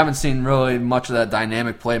we haven't seen really much of that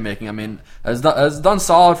dynamic playmaking. Has done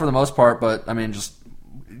solid for the most part, but just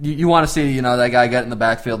you want to see that guy get in the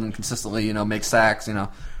backfield and consistently make sacks,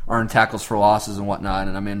 earn tackles for losses and whatnot.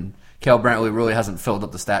 And Caleb Brantley really hasn't filled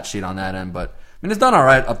up the stat sheet on that end, but it's done all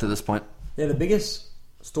right up to this point. Yeah, the biggest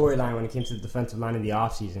storyline when it came to the defensive line in the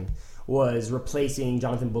offseason was replacing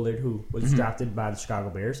Jonathan Bullard, who was drafted by the Chicago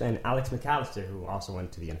Bears, and Alex McAllister, who also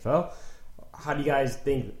went to the NFL. How do you guys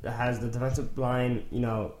think, has the defensive line,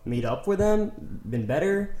 made up for them, been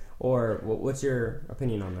better, or what's your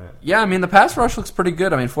opinion on that? Yeah, the pass rush looks pretty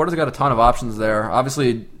good. Florida's got a ton of options there.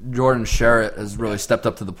 Obviously, Jordan Sherritt has really stepped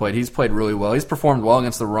up to the plate. He's played really well. He's performed well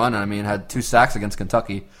against the run, and had 2 sacks against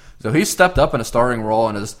Kentucky. So he's stepped up in a starting role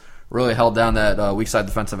and has really held down that weak side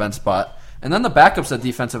defensive end spot. And then the backups at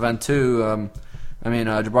defensive end, too.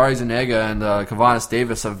 Jabari Zuniga and Kavanis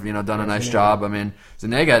Davis have done a nice job.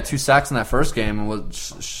 Zuniga had 2 sacks in that first game and was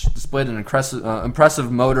displayed an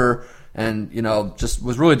impressive motor and just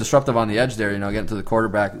was really disruptive on the edge there. Getting to the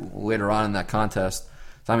quarterback later on in that contest.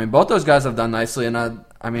 So both those guys have done nicely, and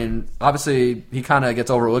obviously he kind of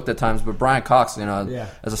gets overlooked at times. But Brian Cox,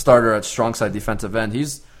 as a starter at strong side defensive end,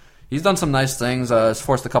 he's done some nice things. He's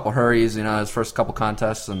forced a couple hurries, his first couple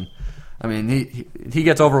contests, and. He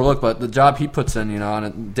gets overlooked, but the job he puts in, on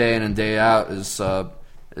a day in and day out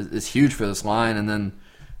is huge for this line. And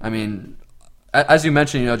then, as you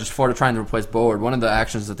mentioned, just Florida trying to replace Bullard. One of the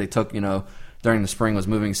actions that they took, during the spring was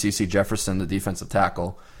moving C.C. Jefferson, the defensive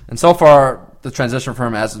tackle. And so far, the transition for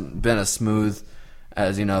him hasn't been as smooth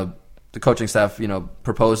as the coaching staff,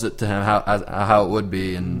 proposed it to him how it would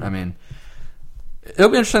be. And it'll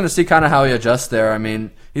be interesting to see kind of how he adjusts there.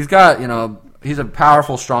 He's got he's a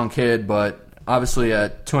powerful, strong kid, but obviously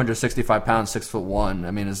at 265 pounds,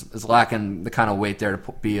 6'1", is lacking the kind of weight there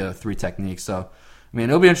to be a 3 technique. So,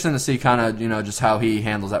 it'll be interesting to see kind of, just how he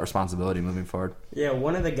handles that responsibility moving forward. Yeah,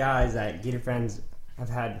 one of the guys that Gator fans have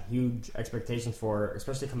had huge expectations for,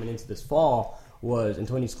 especially coming into this fall, was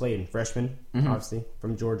Antonius Clayton, freshman, obviously,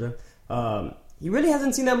 from Georgia. He really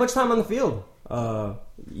hasn't seen that much time on the field.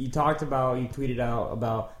 You tweeted out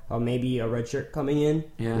about maybe a red shirt coming in.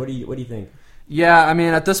 Yeah. What do you think? Yeah,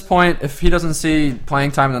 at this point, if he doesn't see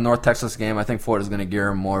playing time in the North Texas game, I think Florida's going to gear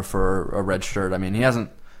him more for a red shirt. He hasn't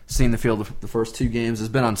seen the field the first 2 games. Has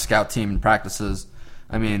been on scout team and practices.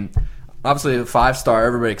 Obviously a 5-star,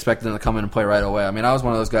 everybody expected him to come in and play right away. I was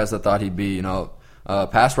one of those guys that thought he'd be, a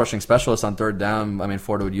pass rushing specialist on third down.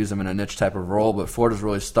 Florida would use him in a niche type of role, but Florida's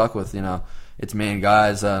really stuck with, its main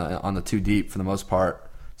guys on the 2 deep for the most part.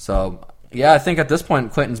 So, yeah, I think at this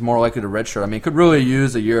point Clayton's more likely to redshirt. He could really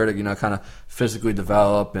use a year to, kind of physically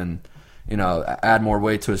develop and, add more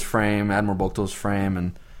weight to his frame, add more bulk to his frame,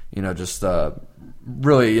 and, just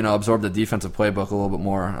really, absorb the defensive playbook a little bit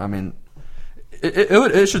more.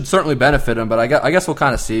 It should certainly benefit him, but I guess we'll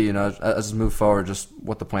kind of see, as we move forward, just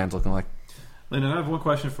what the plan's looking like. Landon, I have one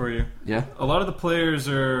question for you. Yeah. A lot of the players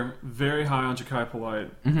are very high on Ja'Kai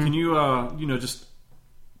Polite. Mm-hmm. Can you, just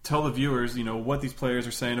tell the viewers, what these players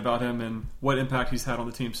are saying about him and what impact he's had on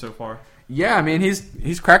the team so far? Yeah,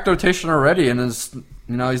 he's cracked rotation already, and he's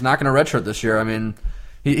not going to redshirt this year.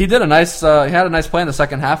 He did a nice, he had a nice play in the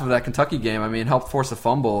second half of that Kentucky game. Helped force a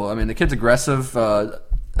fumble. The kid's aggressive.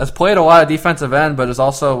 Has played a lot of defensive end, but is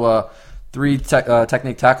also 3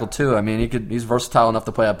 technique tackle too. He's versatile enough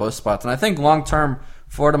to play at both spots, and I think long term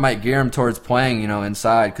Florida might gear him towards playing,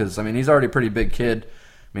 inside because he's already a pretty big kid.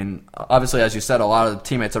 Obviously, as you said, a lot of the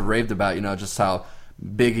teammates have raved about just how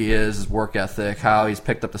big he is, his work ethic, how he's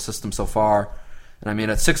picked up the system so far. And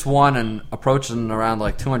at 6'1" and approaching around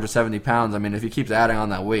like 270 pounds, if he keeps adding on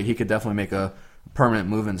that weight, he could definitely make a permanent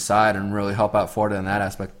move inside and really help out Florida in that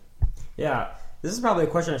aspect. Yeah. This is probably a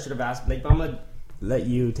question I should have asked Blake, but I'm going to let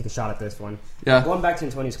you take a shot at this one. Yeah. Going back to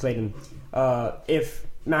Antonius Clayton, if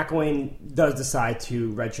McElwain does decide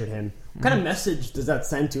to redshirt him, what kind of message does that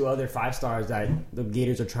send to other 5-stars that the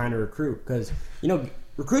Gators are trying to recruit? Because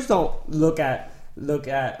recruits don't look at a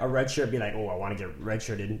redshirt and be like, oh, I want to get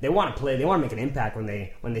redshirted. They want to play. They want to make an impact when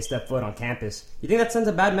they step foot on campus. You think that sends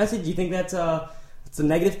a bad message? You think that's it's a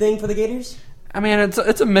negative thing for the Gators? I mean, it's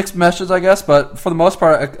a mixed message, I guess, but for the most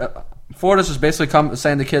part, Florida's just basically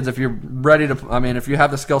saying to kids, if you're ready to, if you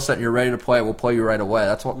have the skill set and you're ready to play, we'll play you right away.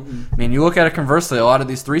 That's what I mean. You look at it conversely, a lot of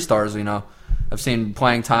these 3-stars, I've seen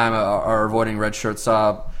playing time are avoiding red shirts.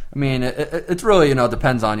 It's really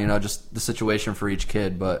depends on just the situation for each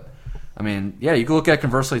kid, but you can look at it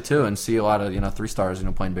conversely too and see a lot of 3-stars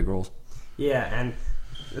playing big roles. Yeah, and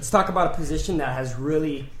let's talk about a position that has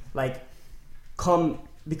really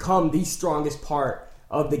become the strongest part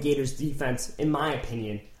of the Gators defense, in my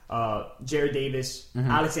opinion. Jared Davis,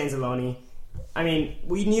 Alex Anzalone.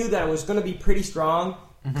 We knew that it was going to be pretty strong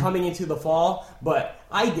coming into the fall, but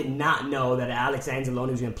I did not know that Alex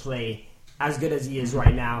Anzalone was going to play as good as he is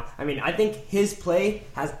right now. I think his play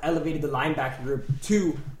has elevated the linebacker group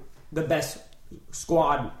to the best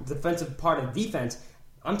squad defensive part of defense.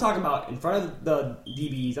 I'm talking about in front of the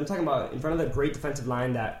DBs. I'm talking about in front of the great defensive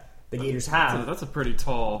line that the Gators have. That's a pretty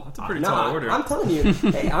tall order. I'm telling you.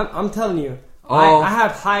 Hey, I'm telling you. Oh. I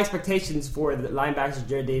have high expectations for the linebackers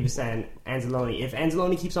Jared Davis and Anzalone. If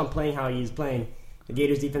Anzalone keeps on playing how he's playing, the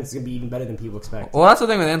Gators defense is going to be even better than people expect. Well, that's the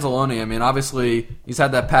thing with Anzalone. Obviously, he's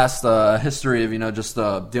had that past history of, just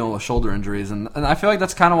dealing with shoulder injuries. And I feel like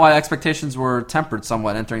that's kind of why expectations were tempered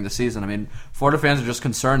somewhat entering the season. Florida fans are just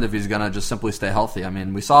concerned if he's going to just simply stay healthy.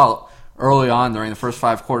 We saw early on during the first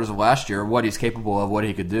 5 quarters of last year what he's capable of, what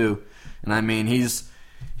he could do. And,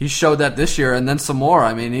 he showed that this year and then some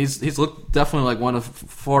more. He's looked definitely like one of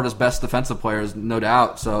Florida's best defensive players, no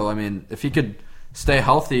doubt. So, if he could stay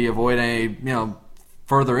healthy, avoid any,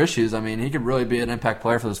 further issues, he could really be an impact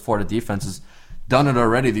player for this Florida defense. Has done it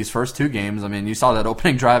already these first 2 games. You saw that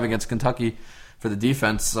opening drive against Kentucky for the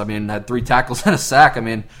defense. Had 3 tackles and a sack.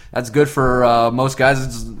 That's good for most guys.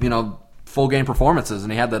 It's, full game performances,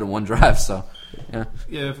 and he had that in 1 drive. So, yeah.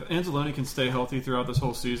 Yeah, if Anzalone can stay healthy throughout this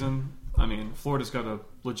whole season, Florida's got a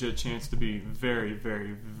legit chance to be very,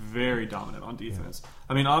 very, very dominant on defense.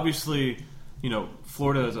 Obviously,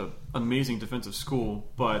 Florida is an amazing defensive school,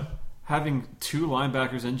 but having 2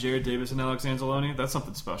 linebackers in Jared Davis and Alex Anzalone, that's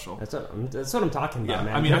something special. That's what I'm talking about,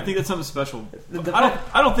 man. I think that's something special.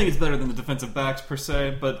 I don't think it's better than the defensive backs per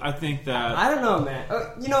se, but I think that... I don't know, man.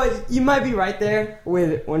 You might be right there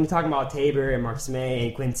when you're talking about Tabor and Marcus May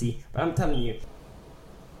and Quincy, but I'm telling you,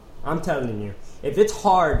 if it's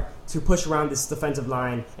hard to push around this defensive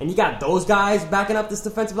line, and you got those guys backing up this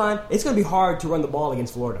defensive line, it's going to be hard to run the ball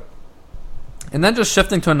against Florida. And then just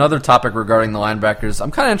shifting to another topic regarding the linebackers,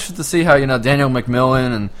 I'm kind of interested to see how, Daniel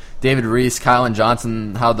McMillan and David Reese, Kylan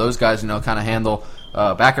Johnson, how those guys, kind of handle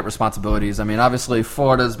backup responsibilities. Obviously,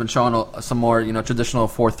 Florida's been showing some more, traditional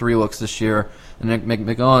 4-3 looks this year, and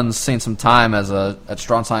McMillan's seen some time as a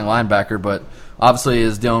strong side linebacker, but obviously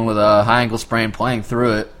is dealing with a high ankle sprain, playing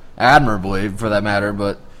through it admirably, for that matter,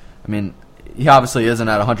 but, he obviously isn't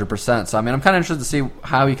at 100%. So, I'm kind of interested to see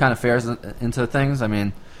how he kind of fares into things.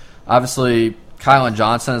 Obviously, Kylan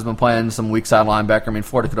Johnson has been playing some weak side linebacker.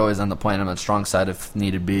 Florida could always end up playing him at strong side if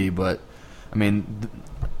needed be, but,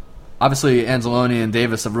 obviously Anzalone and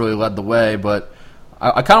Davis have really led the way, but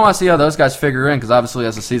I kind of want to see how those guys figure in, because obviously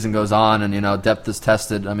as the season goes on and, depth is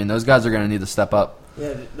tested, those guys are going to need to step up.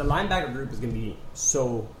 Yeah, the linebacker group is going to be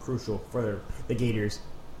so crucial for the Gators,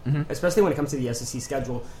 especially when it comes to the SEC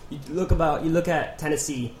schedule. You look at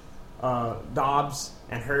Tennessee, Dobbs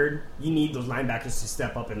and Hurd. You need those linebackers to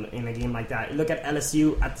step up in a game like that. You look at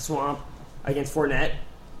LSU at the Swamp against Fournette.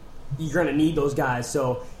 You're going to need those guys.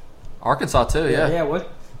 So Arkansas too, yeah. Yeah,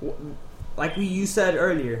 like you said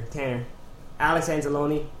earlier, Tanner, Alex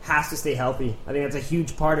Anzalone has to stay healthy. I think that's a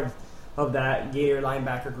huge part of that Gator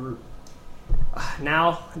linebacker group.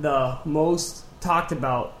 Now, the most talked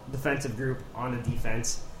about defensive group on the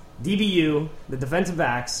defense, DBU, the defensive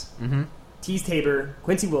backs, Tease Tabor,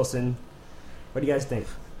 Quincy Wilson. What do you guys think?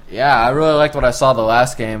 Yeah, I really liked what I saw the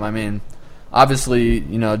last game. Obviously,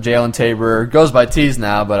 Jalen Tabor goes by Tease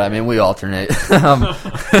now, but we alternate. You got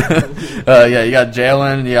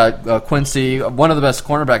Jalen, you got Quincy, one of the best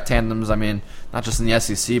cornerback tandems. Not just in the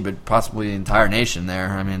SEC, but possibly the entire nation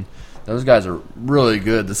there. Those guys are really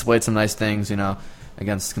good. Displayed some nice things,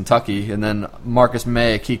 against Kentucky. And then Marcus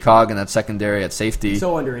May, a key cog in that secondary at safety.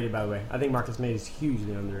 So underrated, by the way. I think Marcus May is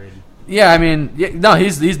hugely underrated. Yeah,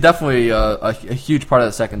 he's definitely a huge part of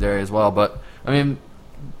the secondary as well. But,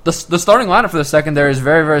 the starting lineup for the secondary is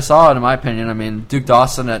very, very solid in my opinion. I mean, Duke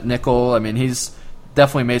Dawson at nickel. I mean, he's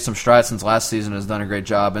definitely made some strides since last season. Has done a great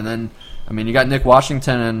job. And then, I mean, you got Nick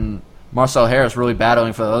Washington and Marcel Harris really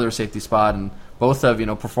battling for the other safety spot, and both have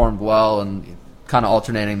performed well and kind of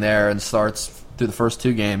alternating there and starts through the first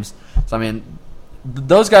 2 games. So I mean,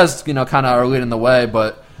 those guys kind of are leading the way.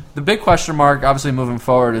 But the big question mark, obviously moving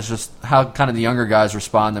forward, is just how kind of the younger guys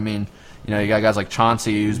respond. I mean, you got guys like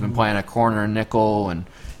Chauncey who's been playing at corner and nickel, and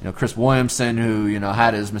Chris Williamson, who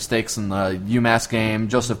had his mistakes in the UMass game.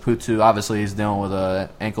 Joseph Putu, obviously he's dealing with an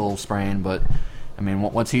ankle sprain, but I mean,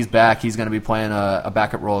 once he's back, he's going to be playing a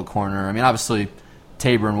backup role at corner. I mean, obviously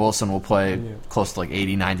Tabor and Wilson will play close to like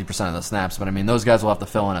 80-90% of the snaps, but I mean, those guys will have to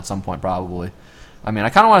fill in at some point probably. I mean, I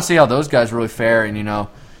kind of want to see how those guys really fare and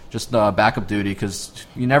just backup duty, because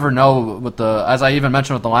you never know as I even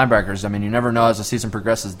mentioned with the linebackers. I mean, you never know as the season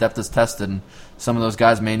progresses, depth is tested, and some of those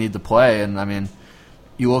guys may need to play. And I mean,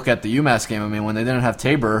 you look at the UMass game. I mean, when they didn't have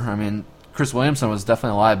Tabor, I mean, Chris Williamson was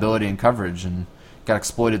definitely a liability in coverage and got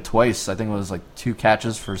exploited twice. I think it was like 2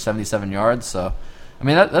 catches for 77 yards. So, I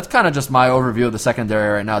mean, that's kind of just my overview of the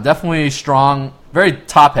secondary right now. Definitely strong, very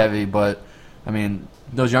top heavy, but I mean,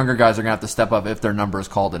 those younger guys are going to have to step up if their number is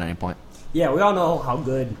called at any point. Yeah, we all know how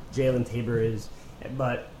good Jalen Tabor is,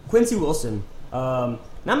 but Quincy Wilson, not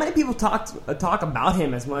many people talk about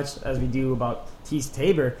him as much as we do about Tease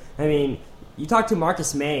Tabor. I mean, you talk to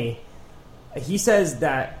Marcus May, he says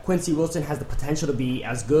that Quincy Wilson has the potential to be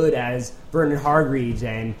as good as Vernon Hargreaves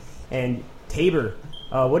and Tabor.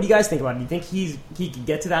 What do you guys think about it? Do you think he could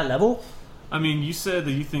get to that level? I mean, you said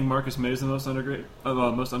that you think Marcus May is the most underrated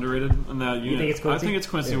in that unit. You think it's Quincy? I think it's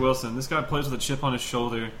Quincy Wilson. This guy plays with a chip on his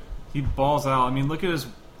shoulder. He balls out. I mean, look at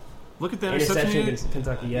the interception against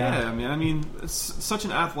Kentucky. Yeah, I mean, it's such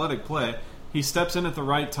an athletic play. He steps in at the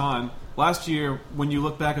right time. Last year, when you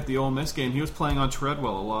look back at the Ole Miss game, he was playing on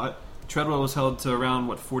Treadwell a lot. Treadwell was held to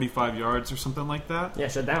around 45 yards or something like that. Yeah,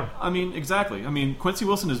 shut down. I mean, exactly. I mean, Quincy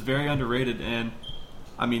Wilson is very underrated, and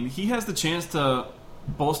I mean, he has the chance to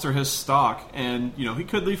bolster his stock, and he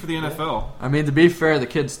could leave for the NFL. I mean, to be fair, the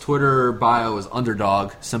kid's Twitter bio is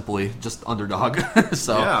underdog, simply just underdog.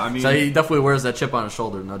 So he definitely wears that chip on his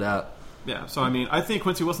shoulder, no doubt. Yeah, so I mean, I think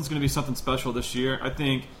Quincy Wilson's going to be something special this year. I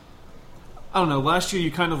don't know, last year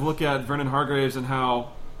you kind of look at Vernon Hargreaves and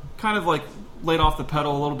how kind of like laid off the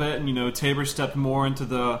pedal a little bit, and Tabor stepped more into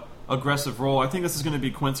the aggressive role. I think this is going to be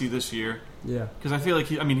Quincy this year. Yeah, because I feel like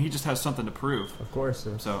he just has something to prove. Of course.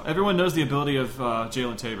 So everyone knows the ability of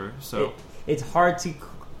Jalen Tabor. So it's hard to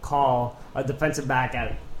call a defensive back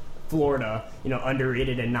at Florida,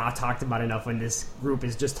 underrated and not talked about enough when this group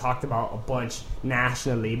is just talked about a bunch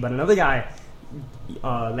nationally. But another guy,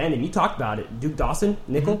 Landon, you talked about it, Duke Dawson,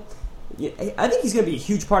 nickel. Mm-hmm. I think he's going to be a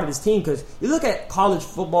huge part of this team, because you look at college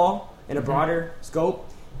football in a broader scope,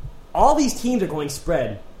 all these teams are going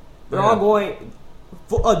spread. They're all going.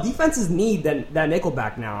 Defenses need that nickel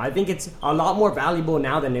back now. I think it's a lot more valuable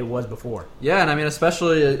now than it was before. Yeah, and I mean,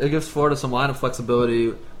 especially it gives Florida some line of flexibility.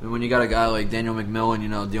 I mean, when you got a guy like Daniel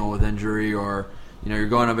McMillan, dealing with injury, or you're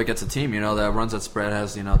going up against a team, that runs that spread,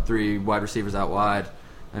 has 3 wide receivers out wide.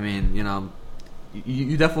 I mean,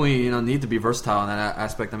 you definitely need to be versatile in that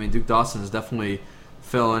aspect. I mean, Duke Dawson is definitely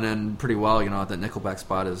filling in pretty well. At that nickelback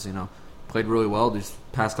spot is played really well these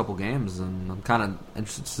past couple games, and I'm kind of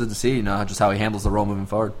interested to see just how he handles the role moving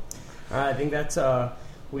forward. All right, I think that's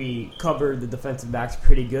we covered the defensive backs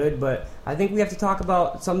pretty good, but I think we have to talk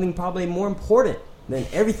about something probably more important than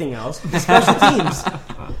everything else: the special teams.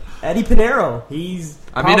 Eddie Pinheiro, he's.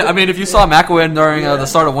 I mean, if you saw McElwain during the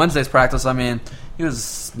start of Wednesday's practice, I mean, he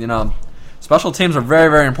was special teams are very,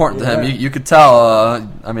 very important to him. You could tell.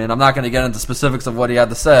 I mean, I'm not going to get into specifics of what he had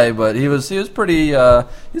to say, but he was pretty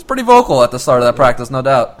vocal at the start of that practice, no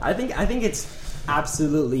doubt. I think it's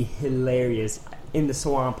absolutely hilarious in the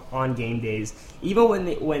Swamp on game days. Even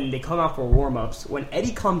when they come out for warm-ups, when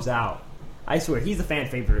Eddie comes out, I swear he's a fan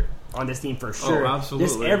favorite on this team for sure. Oh, absolutely.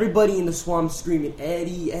 Just everybody in the Swamp screaming,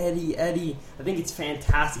 Eddie, Eddie, Eddie. I think it's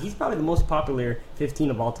fantastic. He's probably the most popular 15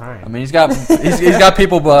 of all time. I mean, he's got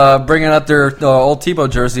people bringing out their old Tebow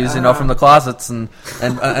jerseys, from the closets and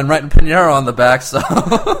writing Pinheiro on the back. So,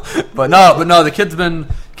 but no, the kid's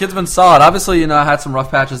been solid. Obviously, had some rough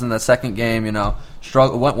patches in that second game.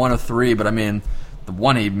 Went 1 of 3, but I mean, the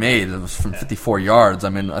one he made, it was from 54 yards. I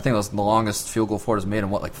mean, I think that was the longest field goal Florida's made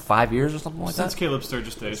in 5 years or something like that? Since Caleb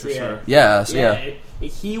Sturgis days, for sure. Yeah.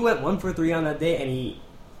 He went 1 for 3 on that day, and he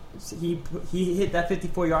hit that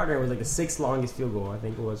 54-yarder. It was like the 6th longest field goal, I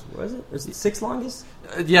think it was. Was it? Was it 6th longest?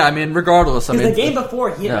 Yeah, I mean, regardless. Because the game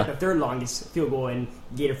before, he hit like the 3rd longest field goal in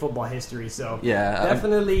Gator football history. So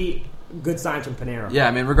definitely good signs from Panera. Yeah,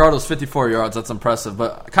 I mean, regardless, 54 yards, that's impressive.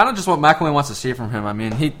 But kind of just what McElwain wants to see from him. I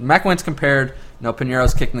mean, McElwain's compared,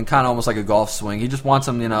 Pinero's kicking kind of almost like a golf swing. He just wants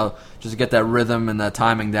him, just to get that rhythm and that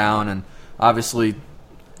timing down. And obviously,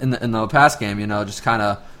 in the past game, just kind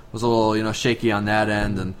of was a little, shaky on that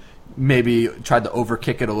end and maybe tried to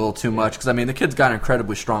overkick it a little too much. Because, I mean, the kid's got an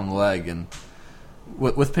incredibly strong leg. And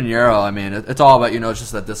with Pinheiro, I mean, it's all about,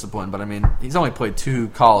 just that discipline. But, I mean, he's only played 2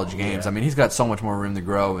 college games. I mean, he's got so much more room to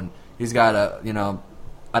grow. And he's got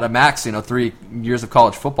at a max, 3 years of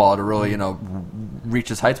college football to really, reach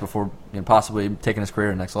his heights before possibly taking his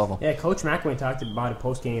career to the next level. Yeah, Coach McElwain talked about it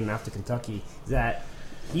post-game after Kentucky, that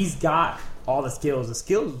he's got all the skills. The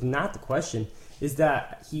skills is not the question. Is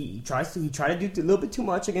that he tried to do a little bit too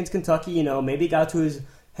much against Kentucky, maybe got to his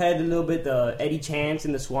head a little bit, the Eddie Chance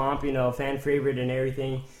in the swamp, fan favorite and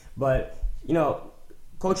everything. But,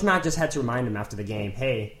 Coach Mack just had to remind him after the game,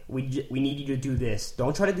 hey, we need you to do this.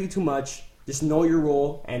 Don't try to do too much. Just know your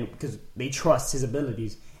role, and because they trust his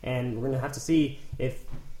abilities. And we're going to have to see if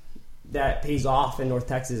that pays off in North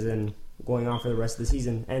Texas and going on for the rest of the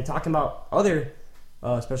season. And talking about other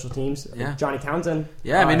special teams, Johnny Townsend.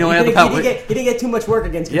 Yeah, I mean, he didn't get too much work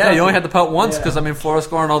against Kentucky. Yeah, you only had to punt once because, Florida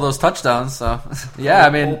scoring all those touchdowns. So, yeah, I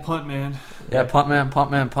mean. Old punt man. Yeah, punt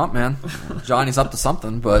man. Johnny's up to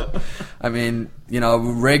something. But, I mean,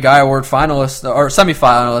 Ray Guy Award finalist, or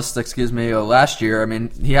semifinalist, last year. I mean,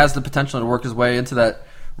 he has the potential to work his way into that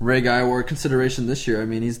Ray Guy Award consideration this year. I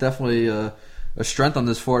mean, he's definitely a strength on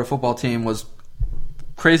this Florida football team. Was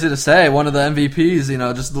crazy to say, one of the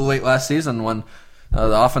MVPs, just the late last season when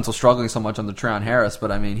the offense was struggling so much under Treon Harris.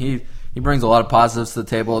 But, I mean, he brings a lot of positives to the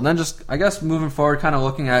table. And then just, I guess, moving forward, kind of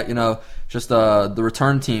looking at, just the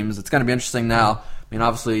return teams, it's going to be interesting now. I mean,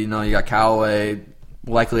 obviously, you got Callaway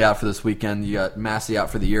likely out for this weekend. You got Massey out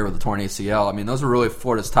for the year with a torn ACL. I mean, those are really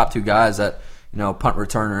Florida's top 2 guys at, punt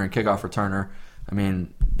returner and kickoff returner. I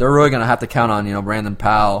mean, they're really going to have to count on, Brandon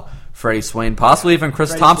Powell, Freddie Swain, possibly even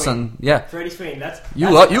Chris Thompson. Swain. Yeah, Freddie Swain. You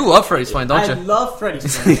love Freddie Swain, don't you? I love Freddie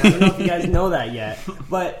Swain. I don't know if you guys know that yet.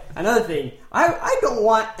 But another thing, I don't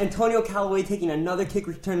want Antonio Callaway taking another kick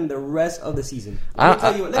return the rest of the season.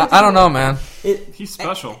 I don't know, man. He's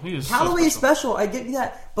special. He is Callaway so is special. I give you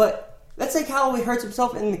that. But let's say Callaway hurts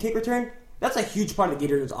himself in the kick return. That's a huge part of the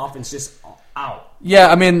Gators' offense just out. Yeah,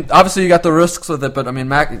 I mean, obviously you got the risks with it, but I mean,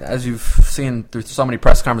 Mac, as you've seen through so many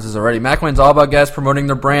press conferences already, McElwain's all about guys promoting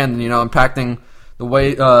their brand and, impacting the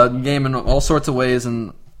way game in all sorts of ways.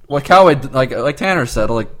 And what Callaway, like Tanner said,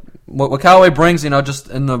 like what Callaway brings, just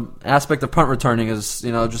in the aspect of punt returning is,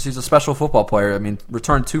 just he's a special football player. I mean,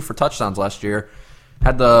 returned 2 for touchdowns last year.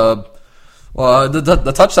 Had the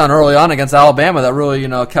touchdown early on against Alabama that really,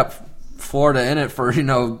 kept Florida in it for,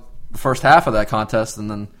 the first half of that contest, and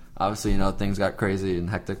then obviously, things got crazy and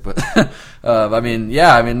hectic. But,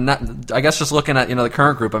 I guess just looking at, the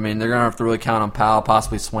current group, I mean, they're going to have to really count on Powell,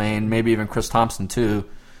 possibly Swain, maybe even Chris Thompson, too.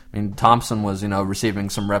 I mean, Thompson was, receiving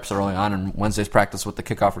some reps early on in Wednesday's practice with the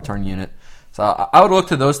kickoff return unit. So I would look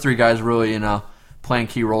to those 3 guys really, playing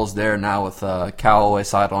key roles there now with Callaway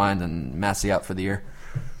sidelined and Massey out for the year.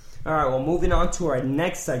 All right, well, moving on to our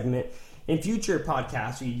next segment. In future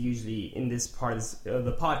podcasts, we usually, in this part of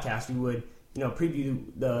the podcast, we would preview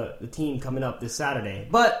the team coming up this Saturday.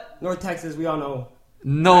 But North Texas, we all know.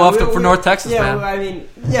 No love for North Texas, man. I mean,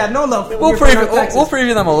 no love. We'll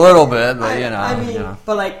preview them a little bit, but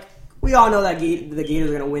but we all know that the Gators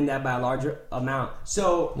are going to win that by a larger amount.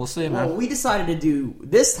 So we'll see, man. What we decided to do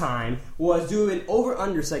this time was do an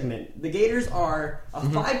over/under segment. The Gators are a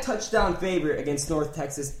 5-touchdown favorite against North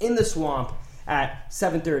Texas in the Swamp at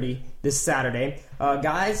 7:30 this Saturday.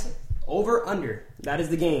 Guys, over/under. That is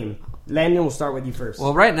the game. Landon, we'll start with you first.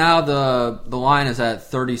 Well, right now the line is at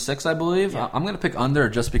 36, I believe. Yeah. I'm going to pick under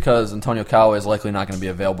just because Antonio Callaway is likely not going to be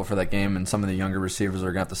available for that game, and some of the younger receivers are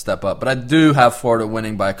going to have to step up. But I do have Florida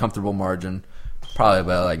winning by a comfortable margin, probably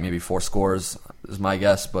by maybe 4 scores is my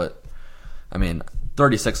guess. But I mean,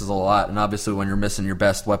 36 is a lot, and obviously when you're missing your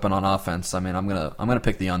best weapon on offense, I mean, I'm gonna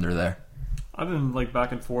pick the under there. I've been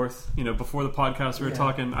back and forth. Before the podcast we were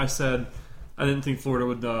talking, I said I didn't think Florida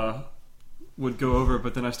would go over,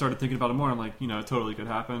 but then I started thinking about it more. I'm like, it totally could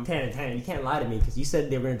happen. Tanner, you can't lie to me because you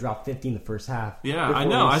said they were going to drop 50 in the first half. Yeah, I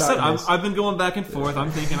know. I said I've been going back and forth.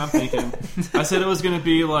 I'm thinking. I said it was going to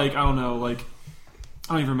be I don't know, I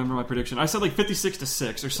don't even remember my prediction. I said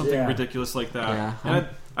 56-6 or something ridiculous like that. Yeah. And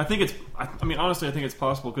I think it's. I mean, honestly, I think it's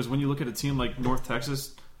possible because when you look at a team like North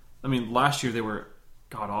Texas, I mean, last year they were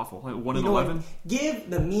god awful. 1-11. Give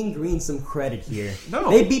the Mean Green some credit here.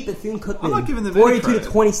 No, they beat Bethune-Cookman. I'm not giving them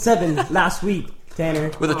 42-27 last week.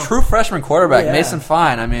 Tanner, with a true freshman quarterback, Mason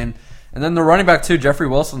Fine. I mean, and then the running back too, Jeffrey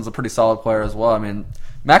Wilson's a pretty solid player as well. I mean,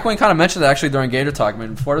 McElwain kind of mentioned that actually during Gator Talk. I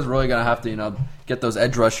mean, Florida's really going to have to, get those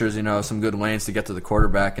edge rushers, some good lanes to get to the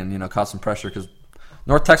quarterback and, cause some pressure because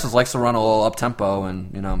North Texas likes to run a little up-tempo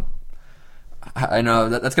and, I know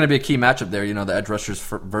that's going to be a key matchup there, the edge rushers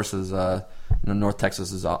versus North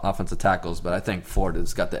Texas's offensive tackles. But I think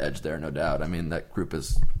Florida's got the edge there, no doubt. I mean, that group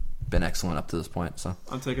has been excellent up to this point. So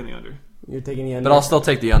I'm taking the under. You're taking the under? But I'll still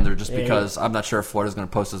take the under just because I'm not sure if Florida's going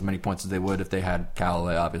to post as many points as they would if they had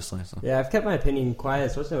Callaway, obviously. So. Yeah, I've kept my opinion quiet,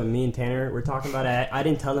 especially when me and Tanner were talking about it. I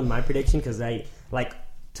didn't tell them my prediction because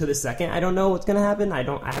to the second, I don't know what's going to happen. I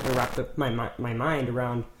haven't wrapped up my mind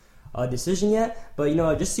around a decision yet. But,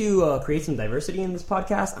 just to create some diversity in this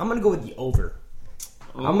podcast, I'm going to go with the over.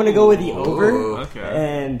 I'm going to go with the over. Okay.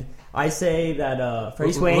 And I say that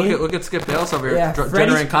Freddie Swain... Look at Skip Bayless over here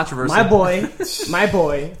generating controversy. My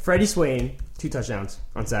boy, Freddie Swain, 2 touchdowns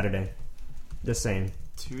on Saturday. Just saying.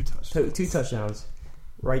 2 touchdowns. 2 touchdowns.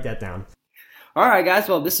 Write that down. All right, guys.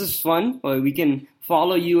 Well, this is fun. Well, we can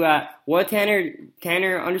follow you at what, Tanner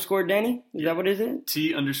 _ Denny? Is that what is it?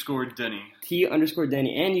 T_Denny.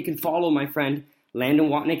 T_Denny. And you can follow my friend Landon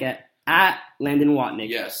Watnick at Landon Watnick.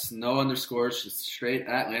 Yes, no underscores, just straight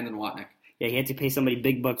at Landon Watnick. Yeah, he had to pay somebody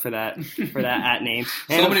big buck for that at name.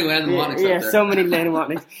 So many Landon Watnicks out there. Yeah, so many Landon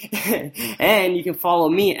Watnicks. And you can follow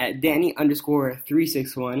me at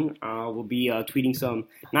Danny_361. We'll be tweeting some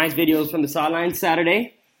nice videos from the sidelines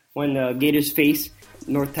Saturday when the Gators face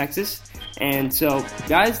North Texas. And so,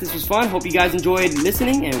 guys, this was fun. Hope you guys enjoyed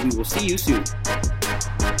listening, and we will see you soon.